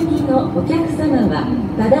京行きのお客様は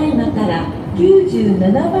ただいまから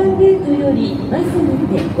97番ゲートよりバスに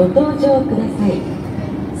てご搭乗ください。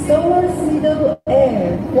Solar Sido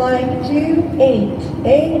Air Flight 28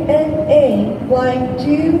 ANA Flight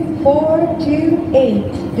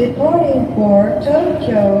 2428 departing for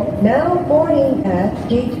Tokyo, now boarding at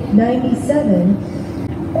gate 97.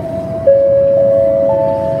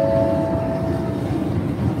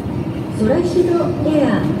 ソラシドエ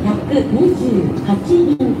ア128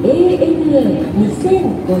便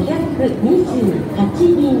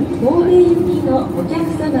ANA2528 便神戸行きのお客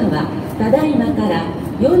様はただいまから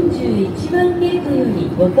41番ゲートよ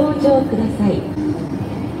りご搭乗ください。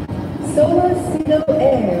Solar Sido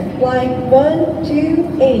Air Flight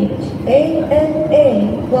 128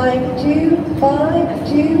 ANA Flight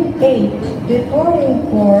 2528 departing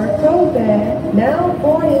for Kobe, now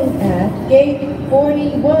boarding at gate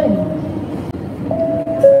 41.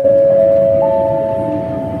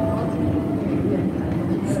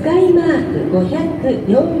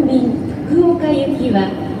 SkyMark504 便福岡行きは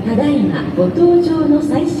ただいまご搭乗の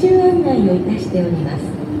最終案内をいたしております。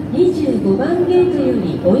25番ゲートよ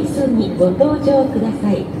りお急ぎご搭乗くだ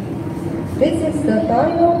さい。This is the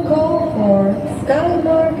final call for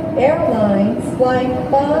SkyRail Airlines Flight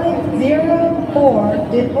 504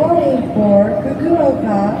 departing for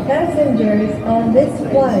Fukuoka. Passengers on this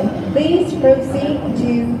flight, please proceed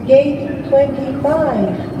to Gate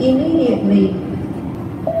 25 immediately.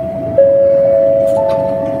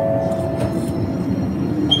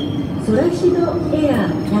 ソラシドエア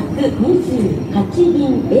128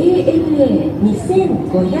便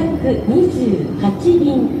ANA2528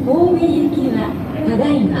 便神戸行きはた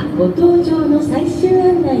だいまご搭乗の最終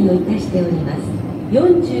案内をいたしております。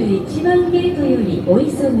41番ゲートよりお急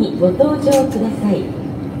ぎご搭乗ください。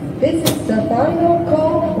This is the final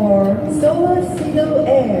call for Sola-Sido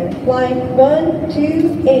Air Flight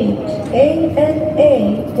 128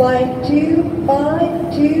 ANA Flight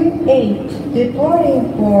 2528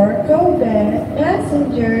 departing for Kobe.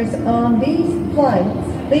 Passengers on these flights,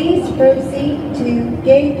 please proceed to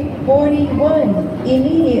Gate 41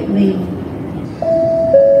 immediately.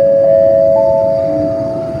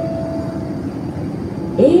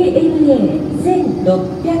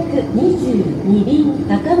 ANA1622 便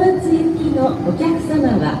高松行きのお客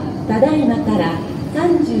様はただいまから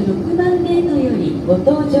36番ゲートよりご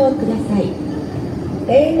搭乗ください。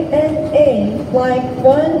ANA Flight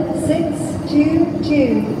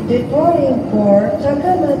 1622 departing for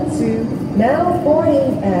Takamatsu, now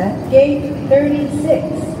boarding at Gate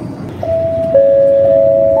 36.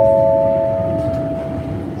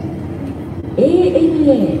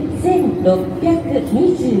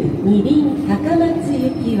 ANA1622 便高松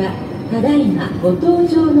行きはただいまご搭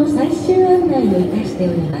乗の最終案内をいたして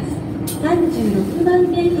おります。36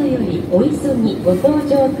番ゲートよりお急ぎご搭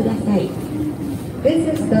乗ください。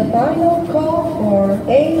This is the final call for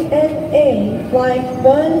ANA Flight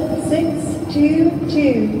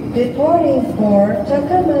 1622 departing for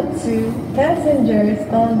Takamatsu. Passengers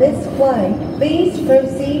on this flight, please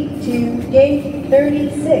proceed to Gate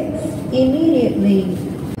 36 immediately.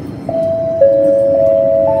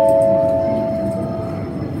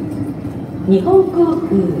日本航空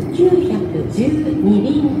912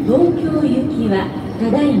便東京行きは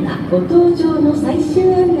ただいまご搭乗の最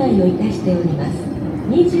終案内をいたしております。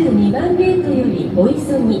22番ゲートよりお急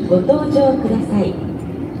ぎご搭乗ください。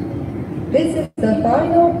This is the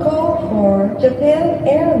final call for Japan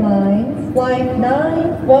Airlines Flight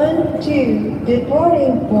 912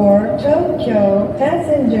 departing for Tokyo.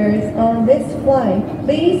 Passengers on this flight,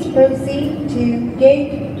 please proceed to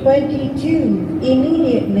Gate 22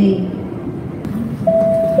 immediately.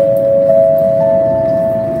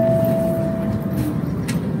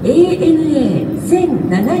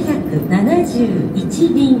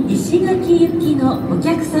 ANA1771 便石垣行きのお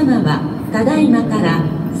客様はただいまから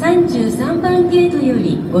33番ゲートよ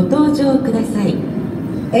りご搭乗ください。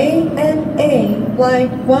ANA Flight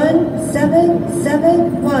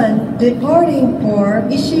 1771 departing for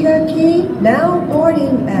Ishigaki, now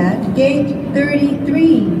boarding at Gate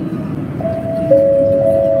 33.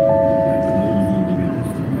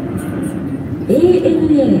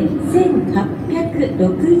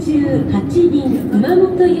 ANA1868 便熊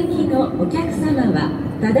本行きのお客様は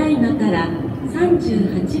ただいまから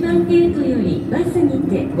38番ゲートよりバスに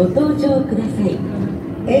てご搭乗ください。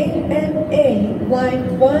ANA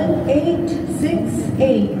Flight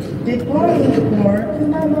 1868 departing for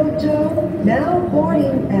Kumamoto, now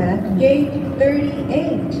boarding at Gate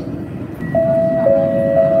 38.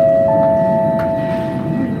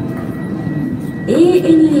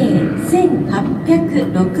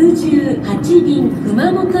 ANA1868 便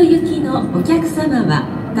熊本行きのお客様は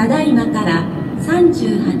ただいまから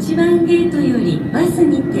38番ゲートよりバス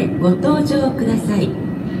にてご搭乗ください。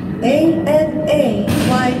ANA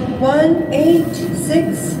Flight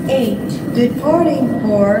 1868 departing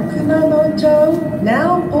for Kumamoto,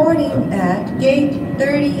 now boarding at Gate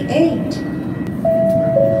 38.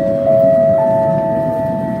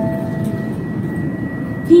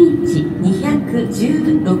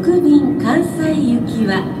 H216 便関西行き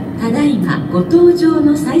はただいまご搭乗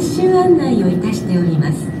の最終案内をいたしておりま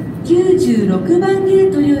す。96番ゲ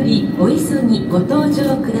ートよりお急ぎご搭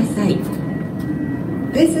乗ください。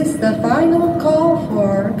This is the final call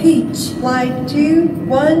for Peach Flight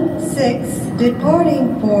 216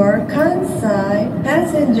 departing for Kansai.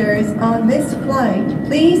 Passengers on this flight,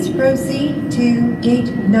 please proceed to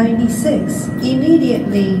Gate 96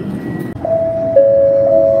 immediately.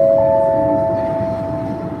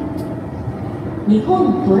 日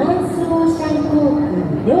本トランスオーシャン航空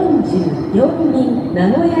44便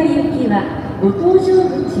名古屋行きはご搭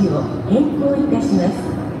乗口を変更いたします。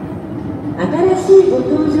新しいご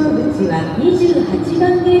搭乗口は28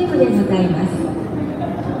番ゲートでございます。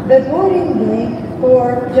The boarding gate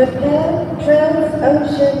for Japan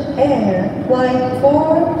Transocean Air Flight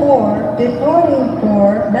 44 departing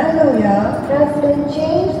for Nagoya has been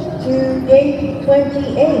changed to Gate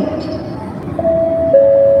 28.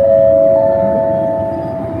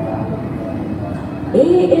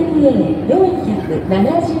 ANA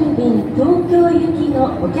 470便東京行き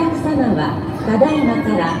のお客様はただいま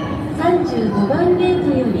から35番ゲー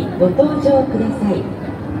トよりご搭乗ください。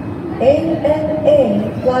ANA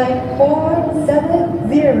Flight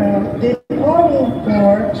 470 departing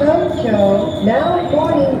for Tokyo, now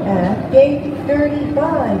boarding at Gate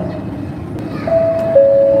 35.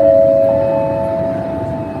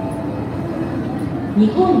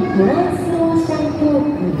 Nihon Trans-Ocean航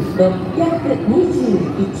空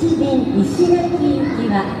621便石垣行き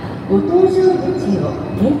はご搭乗口を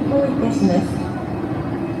変更いたします。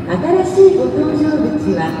新しいご搭乗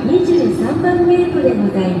口は23番ゲートでご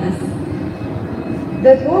ざいます。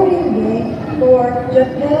The boarding gate for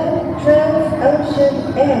Japan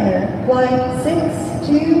Transocean Air Flight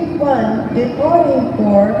 621 departing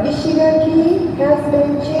for Ishigaki has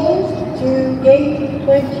been changed to Gate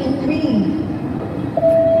 23.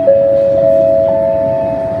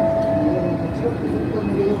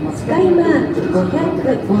 SkyMark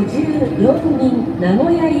 554便名古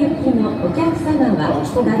屋行きのお客様は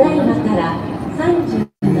ただいまから37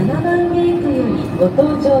番ゲートよりご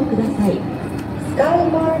搭乗ください。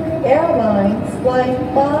SkyMark Airlines Flight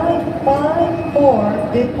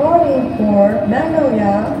 554 departing for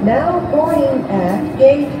Nagoya, now boarding at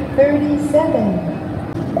Gate 37.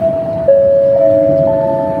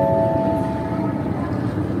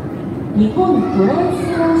 日本トランス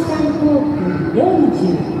オーシャン航空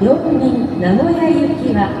44便名古屋行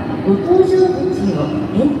きはご搭乗口を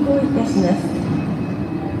変更いたします。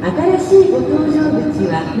新しいご搭乗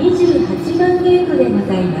口は28番ゲートでご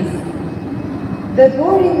ざいます。The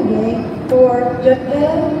boarding gate for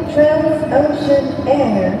Japan Transocean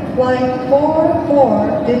Air Flight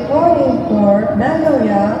 44 departing for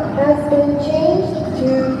Nagoya has been changed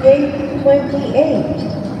to Gate 28.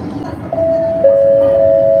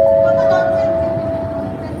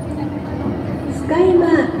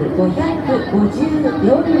 SkyMark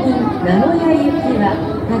 554便名古屋行きは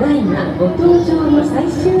ただいまご搭乗の最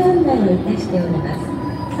終案内をいたしております。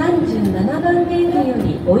37番ゲートよ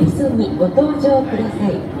りお急ぎご搭乗くださ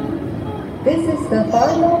い。This is the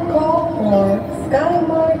final call for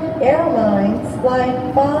SkyMark Airlines Flight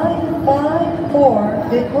 554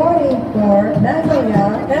 departing for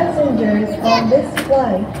Nagoya. Passengers on this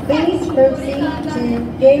flight, please proceed to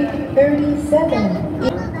Gate 37.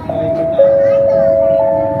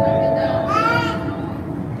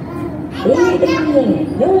 ANA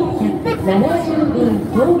 470便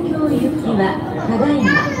東京行きはただい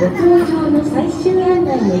まご搭乗の最終案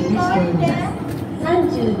内をいたしております。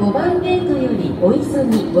35番ゲートよりお急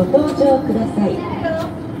ぎご搭乗ください。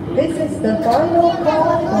This is the final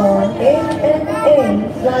call for ANA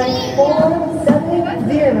Flight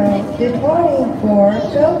 470 departing for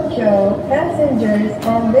Tokyo. Passengers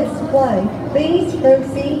on this flight, please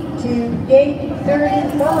proceed to Gate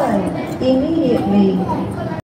 35 immediately.